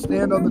 Just don't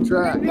stand on the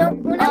track. No,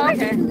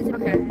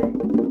 Okay.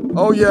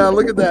 Oh yeah,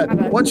 look at that.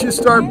 Once you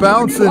start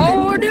bouncing,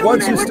 that's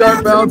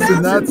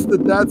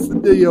the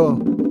deal.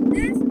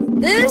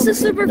 This is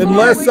super fun.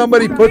 Unless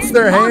somebody puts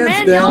their hands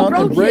man, y'all down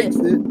and broke breaks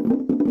it.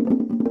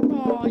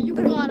 Oh, you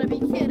gotta be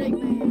kidding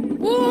me.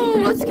 Woo,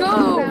 let's go.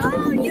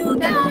 Oh, you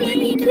gotta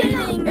be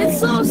kidding me. It's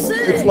so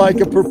sick. It's like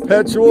a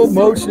perpetual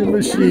motion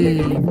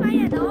machine.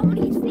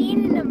 Nobody's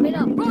standing in the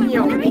middle. Are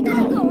we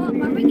gonna go up?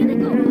 Are we gonna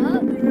go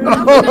up?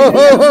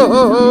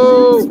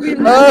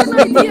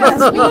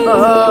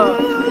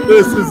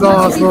 This is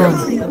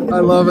awesome. I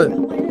love it.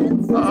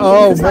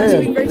 Oh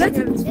man.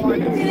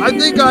 I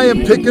think I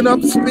am picking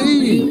up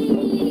speed.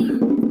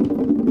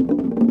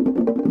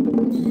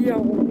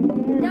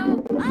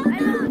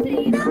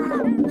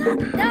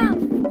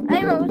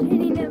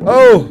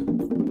 Oh,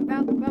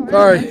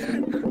 sorry.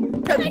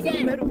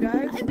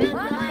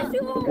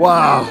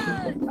 Wow.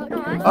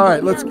 All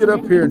right, let's get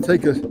up here and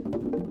take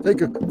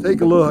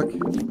a look.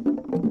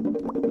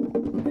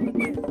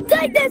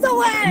 Take this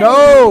away!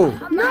 No!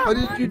 What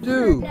did you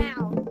do?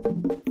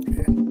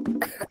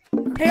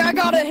 Here, I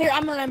got it. Here,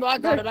 I'm a Rainbow. I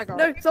got it.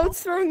 No, someone's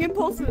throwing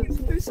impulses.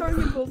 Who's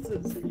throwing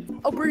impulses?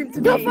 I'll bring him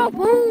to Go me. for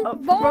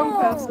boom!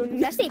 Wrong person.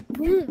 That's a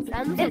boom.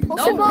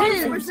 Impulsive No,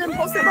 bombs. Where's the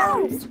impulsive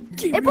bombs?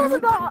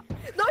 Impulsive bomb.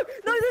 No,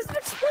 there's an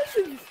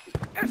explosion.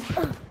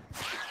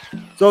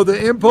 So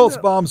the impulse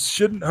bombs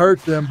shouldn't hurt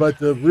them, but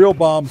the real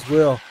bombs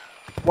will.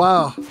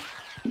 Wow.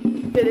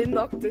 They didn't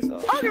knock this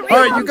off. Oh,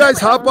 All right, you guys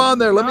hop on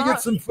there. Let me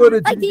get some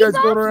footage of you guys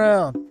going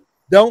around.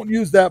 Don't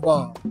use that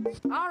bomb.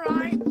 All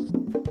right.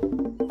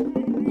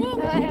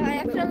 I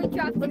accidentally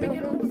dropped the I'm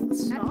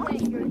just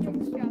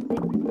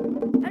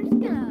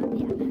gonna,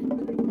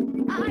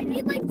 I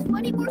need like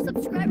 20 more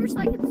subscribers so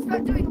I can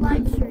start doing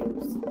live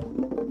streams.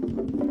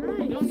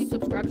 You don't need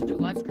subscribers to do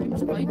live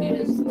streams. All you need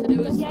is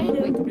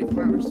wait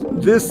 24 hours.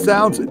 This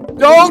sounds.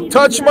 Don't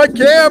touch my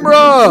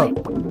camera!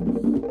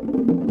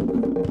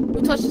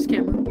 Who touched his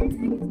camera?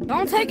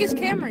 Don't take his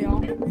camera,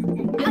 y'all. I'm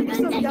gonna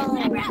take his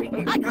camera.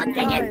 I'm gonna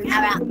take his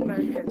camera.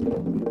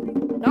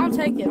 Don't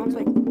take it. Don't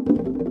take it.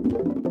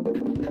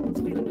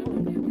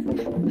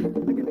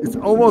 It's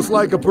almost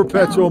like a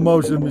perpetual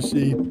motion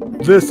machine.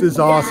 This is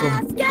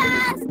awesome.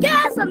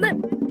 Gas! I'm the...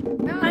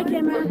 My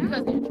camera.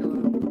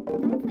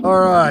 All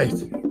right.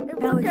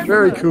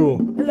 Very cool.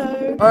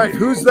 Hello. All right,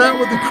 who's that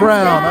with the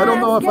crown? I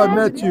don't know if I've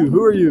met you.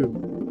 Who are you?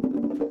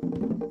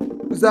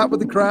 Who's that with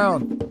the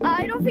crown?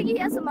 I don't think he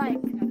has a mic.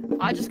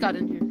 I just got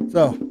in here.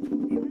 So,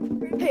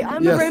 Hey,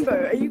 I'm Yes. a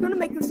Rainbow. Are you gonna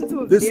make this into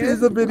a this video?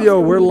 is a video.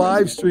 We're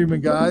live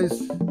streaming,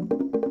 guys.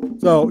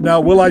 So now,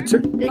 will I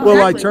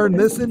turn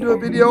this into a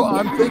video?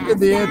 I'm thinking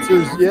the answer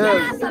is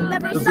yes,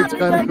 because it's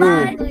kind of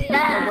cool.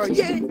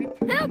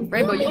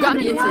 Rainbow, you got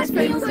me into this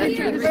phase. I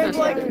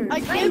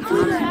can't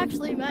do that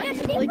actually, man.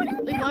 Like my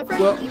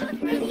friend, Well, my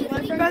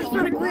friend's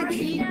trying to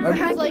glitch. I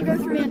had like go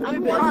through and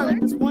I'm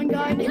this one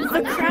guy named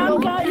The crown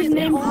guy is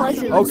named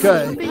Pleasant.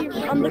 Okay.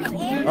 I'm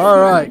the All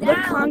right.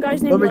 crown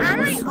guy's named Let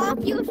me.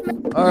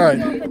 Pleasant. All right.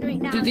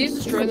 Do these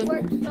destroy them?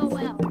 Works so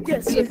well. Yes.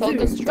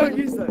 Don't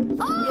use those.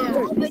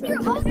 Oh, open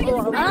your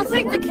Oculus. I don't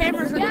think the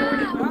camera's recording.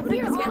 Yeah, I don't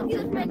think your it's gonna-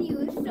 Oculus menu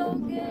is so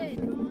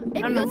good.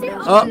 If I'm you not go to your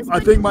gonna- Oculus I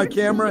menu, think my it's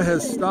camera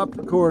has stopped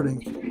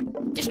recording.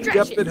 Yep,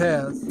 Distraction. it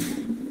has.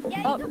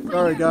 Yeah, you can put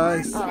Sorry, your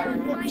guys.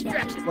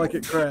 Distraction. It's like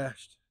it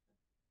crashed.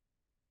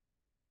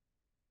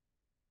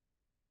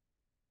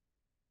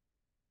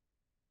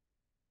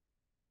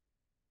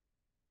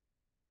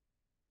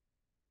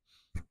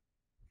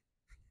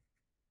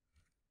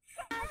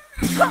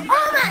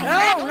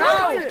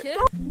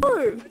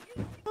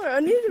 I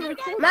need to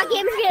record. My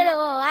game's getting a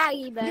little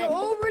laggy, but You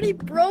already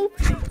broke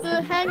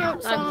the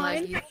hangout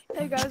sign.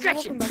 Hey guys,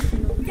 Distraction.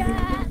 welcome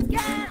back to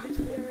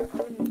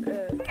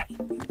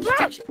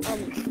Distraction.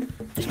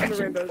 the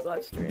Rainbow's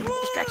live stream.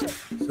 Distraction.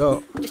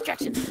 So,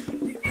 Distraction.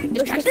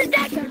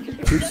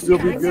 should still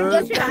be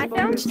good.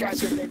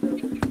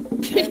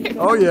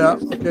 Oh yeah.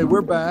 Okay,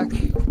 we're back.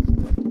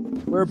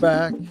 We're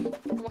back.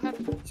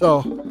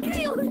 So,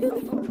 yeah,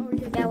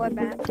 we're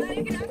back.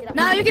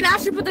 Now you can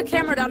actually put the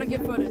camera down and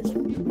get footage.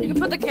 You can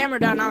put the camera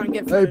down now and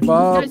get hey footage.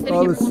 Bob,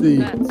 let's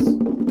see.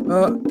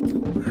 I'm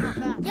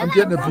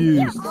getting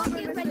abused.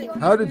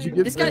 How did you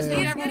get This guy's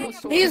banned?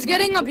 He is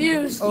getting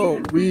abused. Oh,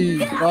 Bob.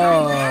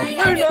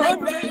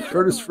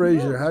 Curtis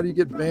Frazier, how do you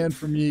get banned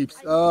from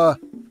Yeeps?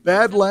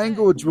 Bad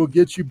language will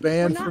get you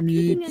banned from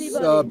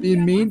Yeeps.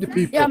 Being mean to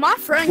people Yeah, my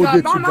friend will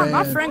got get you my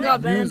banned. friend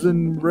got banned.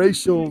 Using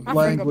racial My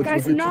friend got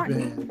language will banned. get you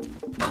banned.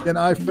 Can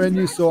I friend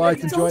you so I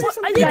can join? I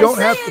You didn't don't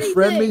say have to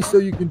friend me anything. so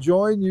you can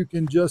join. You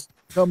can just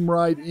come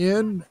right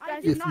in.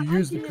 If you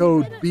use the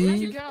code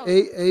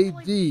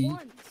BAAD,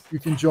 you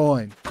can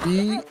join.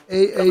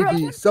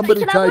 BAAD.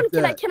 Somebody type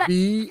that.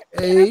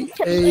 BAAD.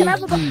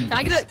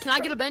 Can I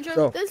get a banjo?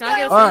 So, This Can I get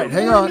guy a all right,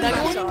 hang on.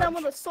 hitting them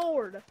with a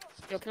sword.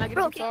 Yo, can I get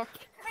a guitar?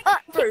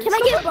 Can I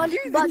get a bunch?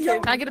 Can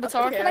I get a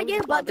guitar? Can I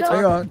get a button?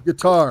 Hang on.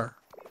 Guitar.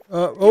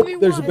 Oh,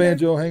 there's a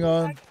banjo. Hang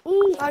on.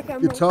 Ooh, I can.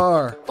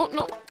 Guitar. Oh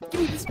no. Give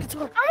me this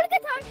guitar. I want a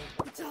guitar.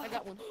 I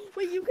got one.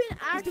 Wait, you can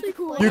actually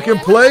play. You can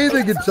play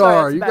the guitar.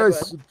 Sorry, You it's a bad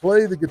guys should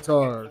play the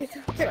guitar. Can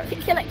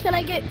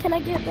I get that? Can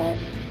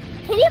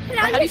you put it on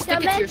How do your you stick it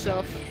to stomach?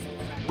 yourself?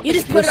 You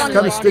just put it Just on kind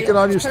your of stick it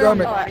on your Oh,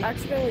 stomach.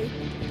 accidentally.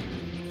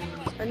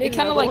 It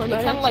kind of like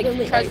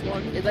tries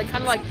one. It like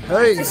kind of like.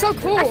 Hey. It's so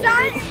cool.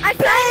 I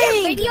saw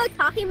a video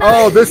talking about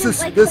Oh, it. this is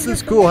Like, this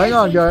is cool. Hang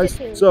on, guys.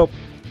 So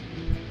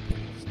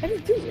I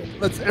didn't do it.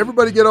 let's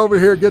everybody get over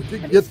here. Get the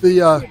Gas,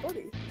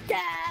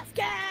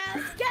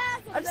 gas,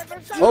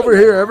 gas. over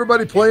here.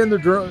 Everybody playing the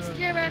drum.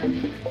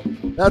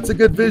 That's a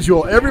good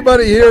visual.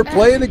 Everybody here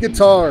playing the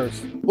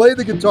guitars. Play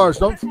the guitars.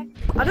 Don't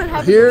I don't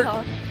have Here. a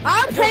guitar.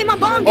 I'm playing my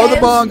bongos. oh the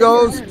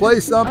bongos. Play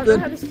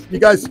something. You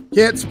guys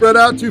can't spread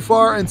out too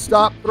far and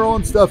stop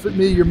throwing stuff at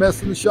me. You're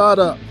messing the shot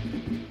up.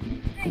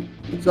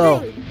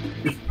 So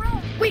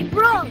Wait,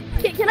 bro.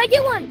 Can I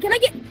get one? Can I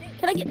get?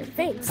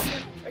 Thanks.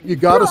 you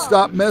got to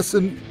stop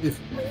messing.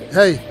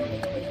 Hey,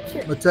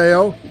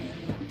 Mateo,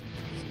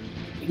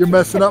 you're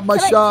messing up my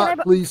Can I- shot. can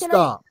I- Please can I-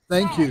 stop.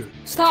 Thank you. Can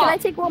I Stop.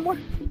 take one more?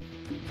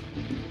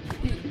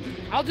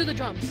 I'll do the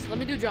drums. Let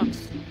me do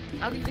drums.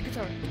 I'll do the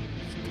guitar.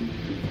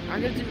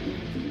 I'm gonna do.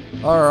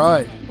 All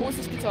right. Who wants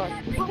this guitar?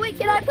 Wait,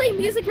 can I play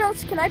music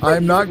notes? Can I play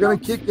I'm not music going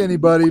notes? to kick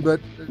anybody, but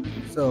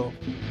so.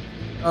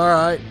 All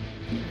right.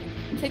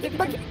 Take the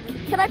But guitar.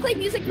 can I play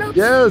music notes?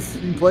 Yes,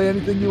 you can play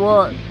anything you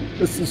want.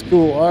 This is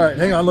cool. All right,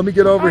 hang on. Let me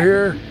get over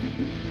here.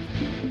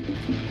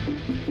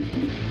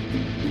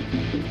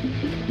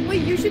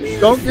 Wait, you should be.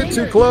 the Don't get too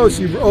singer. close.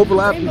 You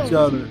overlap Rainbow. each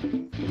other.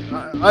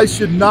 I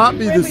should not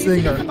be the Rainbow, you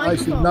should get singer. the I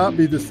should microphone. not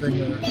be the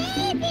singer.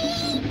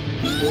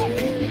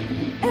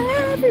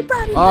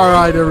 Everybody. All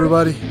right,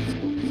 everybody.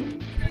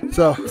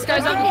 So, This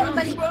guy's on the drums.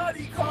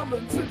 Everybody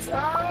coming to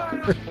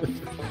town.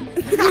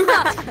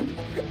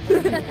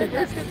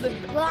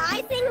 Well,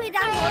 I think we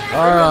done it.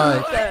 all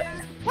right.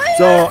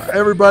 So,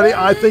 everybody,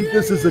 I think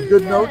this is a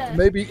good note to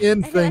maybe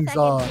end things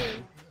on.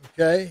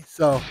 Okay,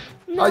 so.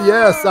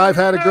 Yes, I've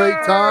had a great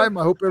time.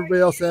 I hope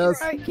everybody else has.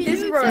 Alright, can Here's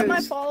you Rose. accept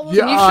my follow? Yeah,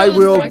 Can you I show this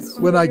will voice?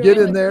 when I get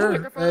in there.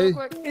 Microphone Hey,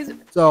 real quick.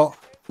 so.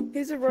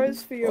 Here's a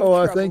rose for your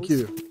Oh, troubles. thank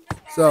you.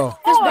 So.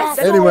 Oh,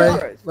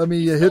 Anyway, let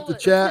me hit the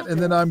chat and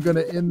then I'm going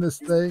to end this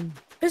thing.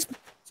 This-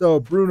 So,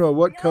 Bruno,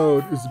 what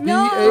code is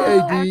No,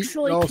 BAAD?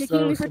 actually All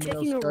kicking me star, for someone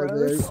taking else a tried there.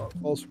 rose.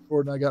 False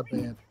report and I got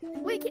banned.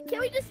 Wait, can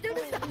we just do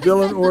this?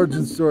 Villain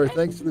origin story.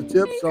 Thanks for the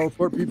tips. I'll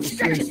report people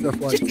saying stuff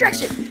like that.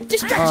 Distraction.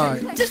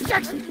 Distraction.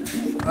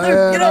 Distraction.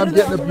 And I'm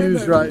getting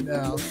abused right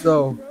now.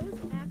 So,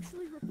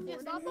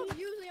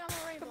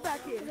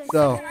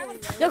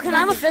 Yo, can I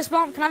have a fist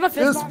bump? Can I have a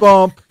fist fist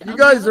bump? bump. You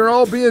guys are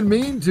all being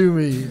mean to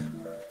me.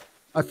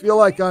 I feel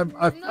like I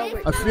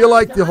feel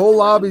like the whole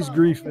lobby's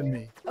griefing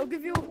me. I'll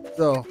give you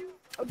So,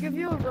 a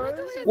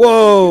rose.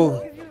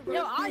 whoa.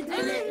 Yo, I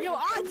did it. Yo,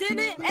 I did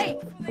it. Hey,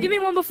 give me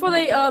one before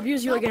they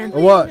abuse you again. A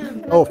what?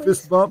 Oh,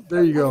 fist bump.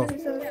 There you go.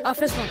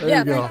 Fist bump. There Yeah,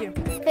 you go.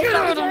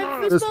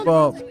 thank you. Fist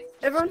bump.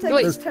 Everyone take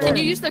Wait, this Fist turn. can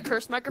you use the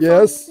curse microphone?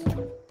 Yes.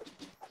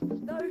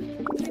 No,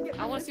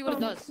 I want to see what it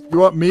does. You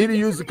want me to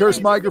use the curse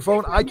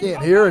microphone? I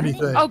can't hear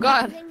anything. Oh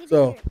God.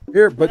 So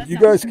here, but you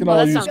guys can all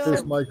that use sounds curse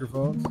cool.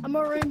 microphones. I'm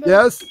a rainbow.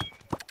 Yes. Here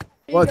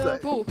What's you go.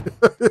 that? Cool.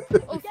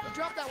 Oh,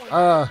 drop that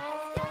one.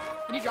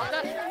 Can you drop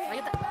that? Can I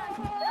get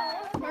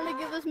that? I'm trying to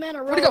give this man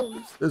a Where'd it go?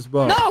 rose. This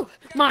bump. No,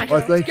 mine.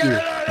 Why, thank you.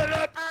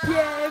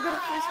 Yeah, go to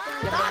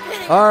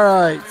first. All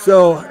right,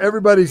 so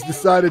everybody's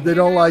decided they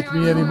don't like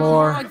me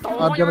anymore.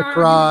 I'm gonna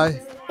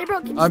cry. Hey, bro,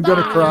 can you I'm stop?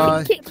 gonna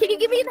cry. Can you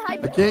give me a high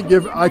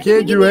I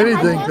can't do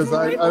anything because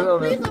I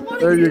don't know.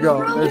 There you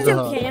go. There's a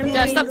hug.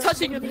 Yeah, stop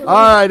touching it. All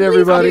right,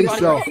 everybody.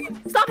 So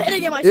Stop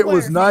hitting him, I it swear.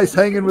 was nice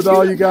hanging with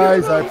all you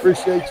guys. I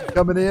appreciate you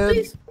coming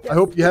in. I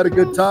hope you had a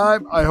good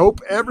time. I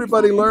hope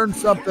everybody learned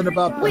something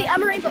about Wait,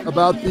 I'm a rainbow.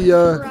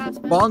 the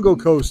bongo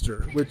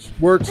coaster, which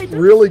works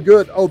really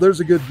good. Oh, there's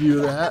a good view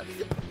of that.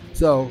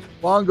 So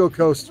bongo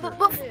coaster.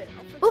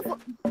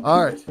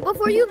 All right.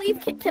 Before you leave,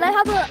 can I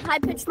have a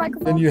high-pitched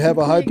microphone? Then you have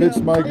a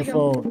high-pitched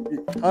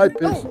microphone.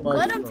 High-pitched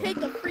Let him microphone. take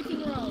the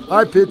freaking rose.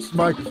 High-pitched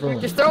microphone.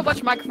 Just throw a bunch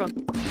of microphones.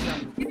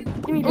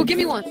 Oh, give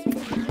me one.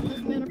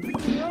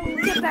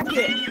 Get back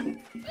here.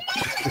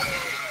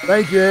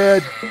 Thank you,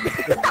 Ed.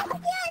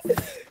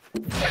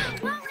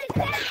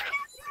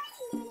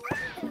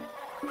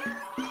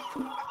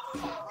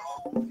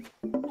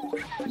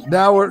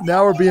 Now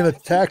we're being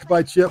attacked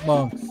by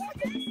chipmunks.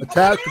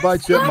 Attacked by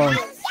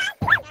chipmunks.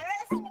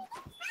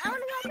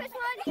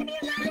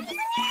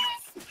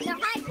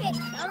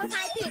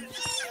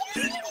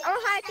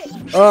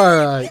 All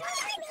right.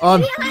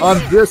 On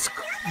this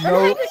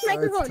note,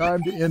 it's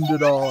time to end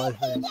it all, I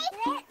think.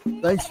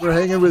 Thanks for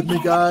hanging with me,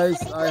 guys.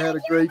 I had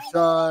a great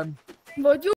time.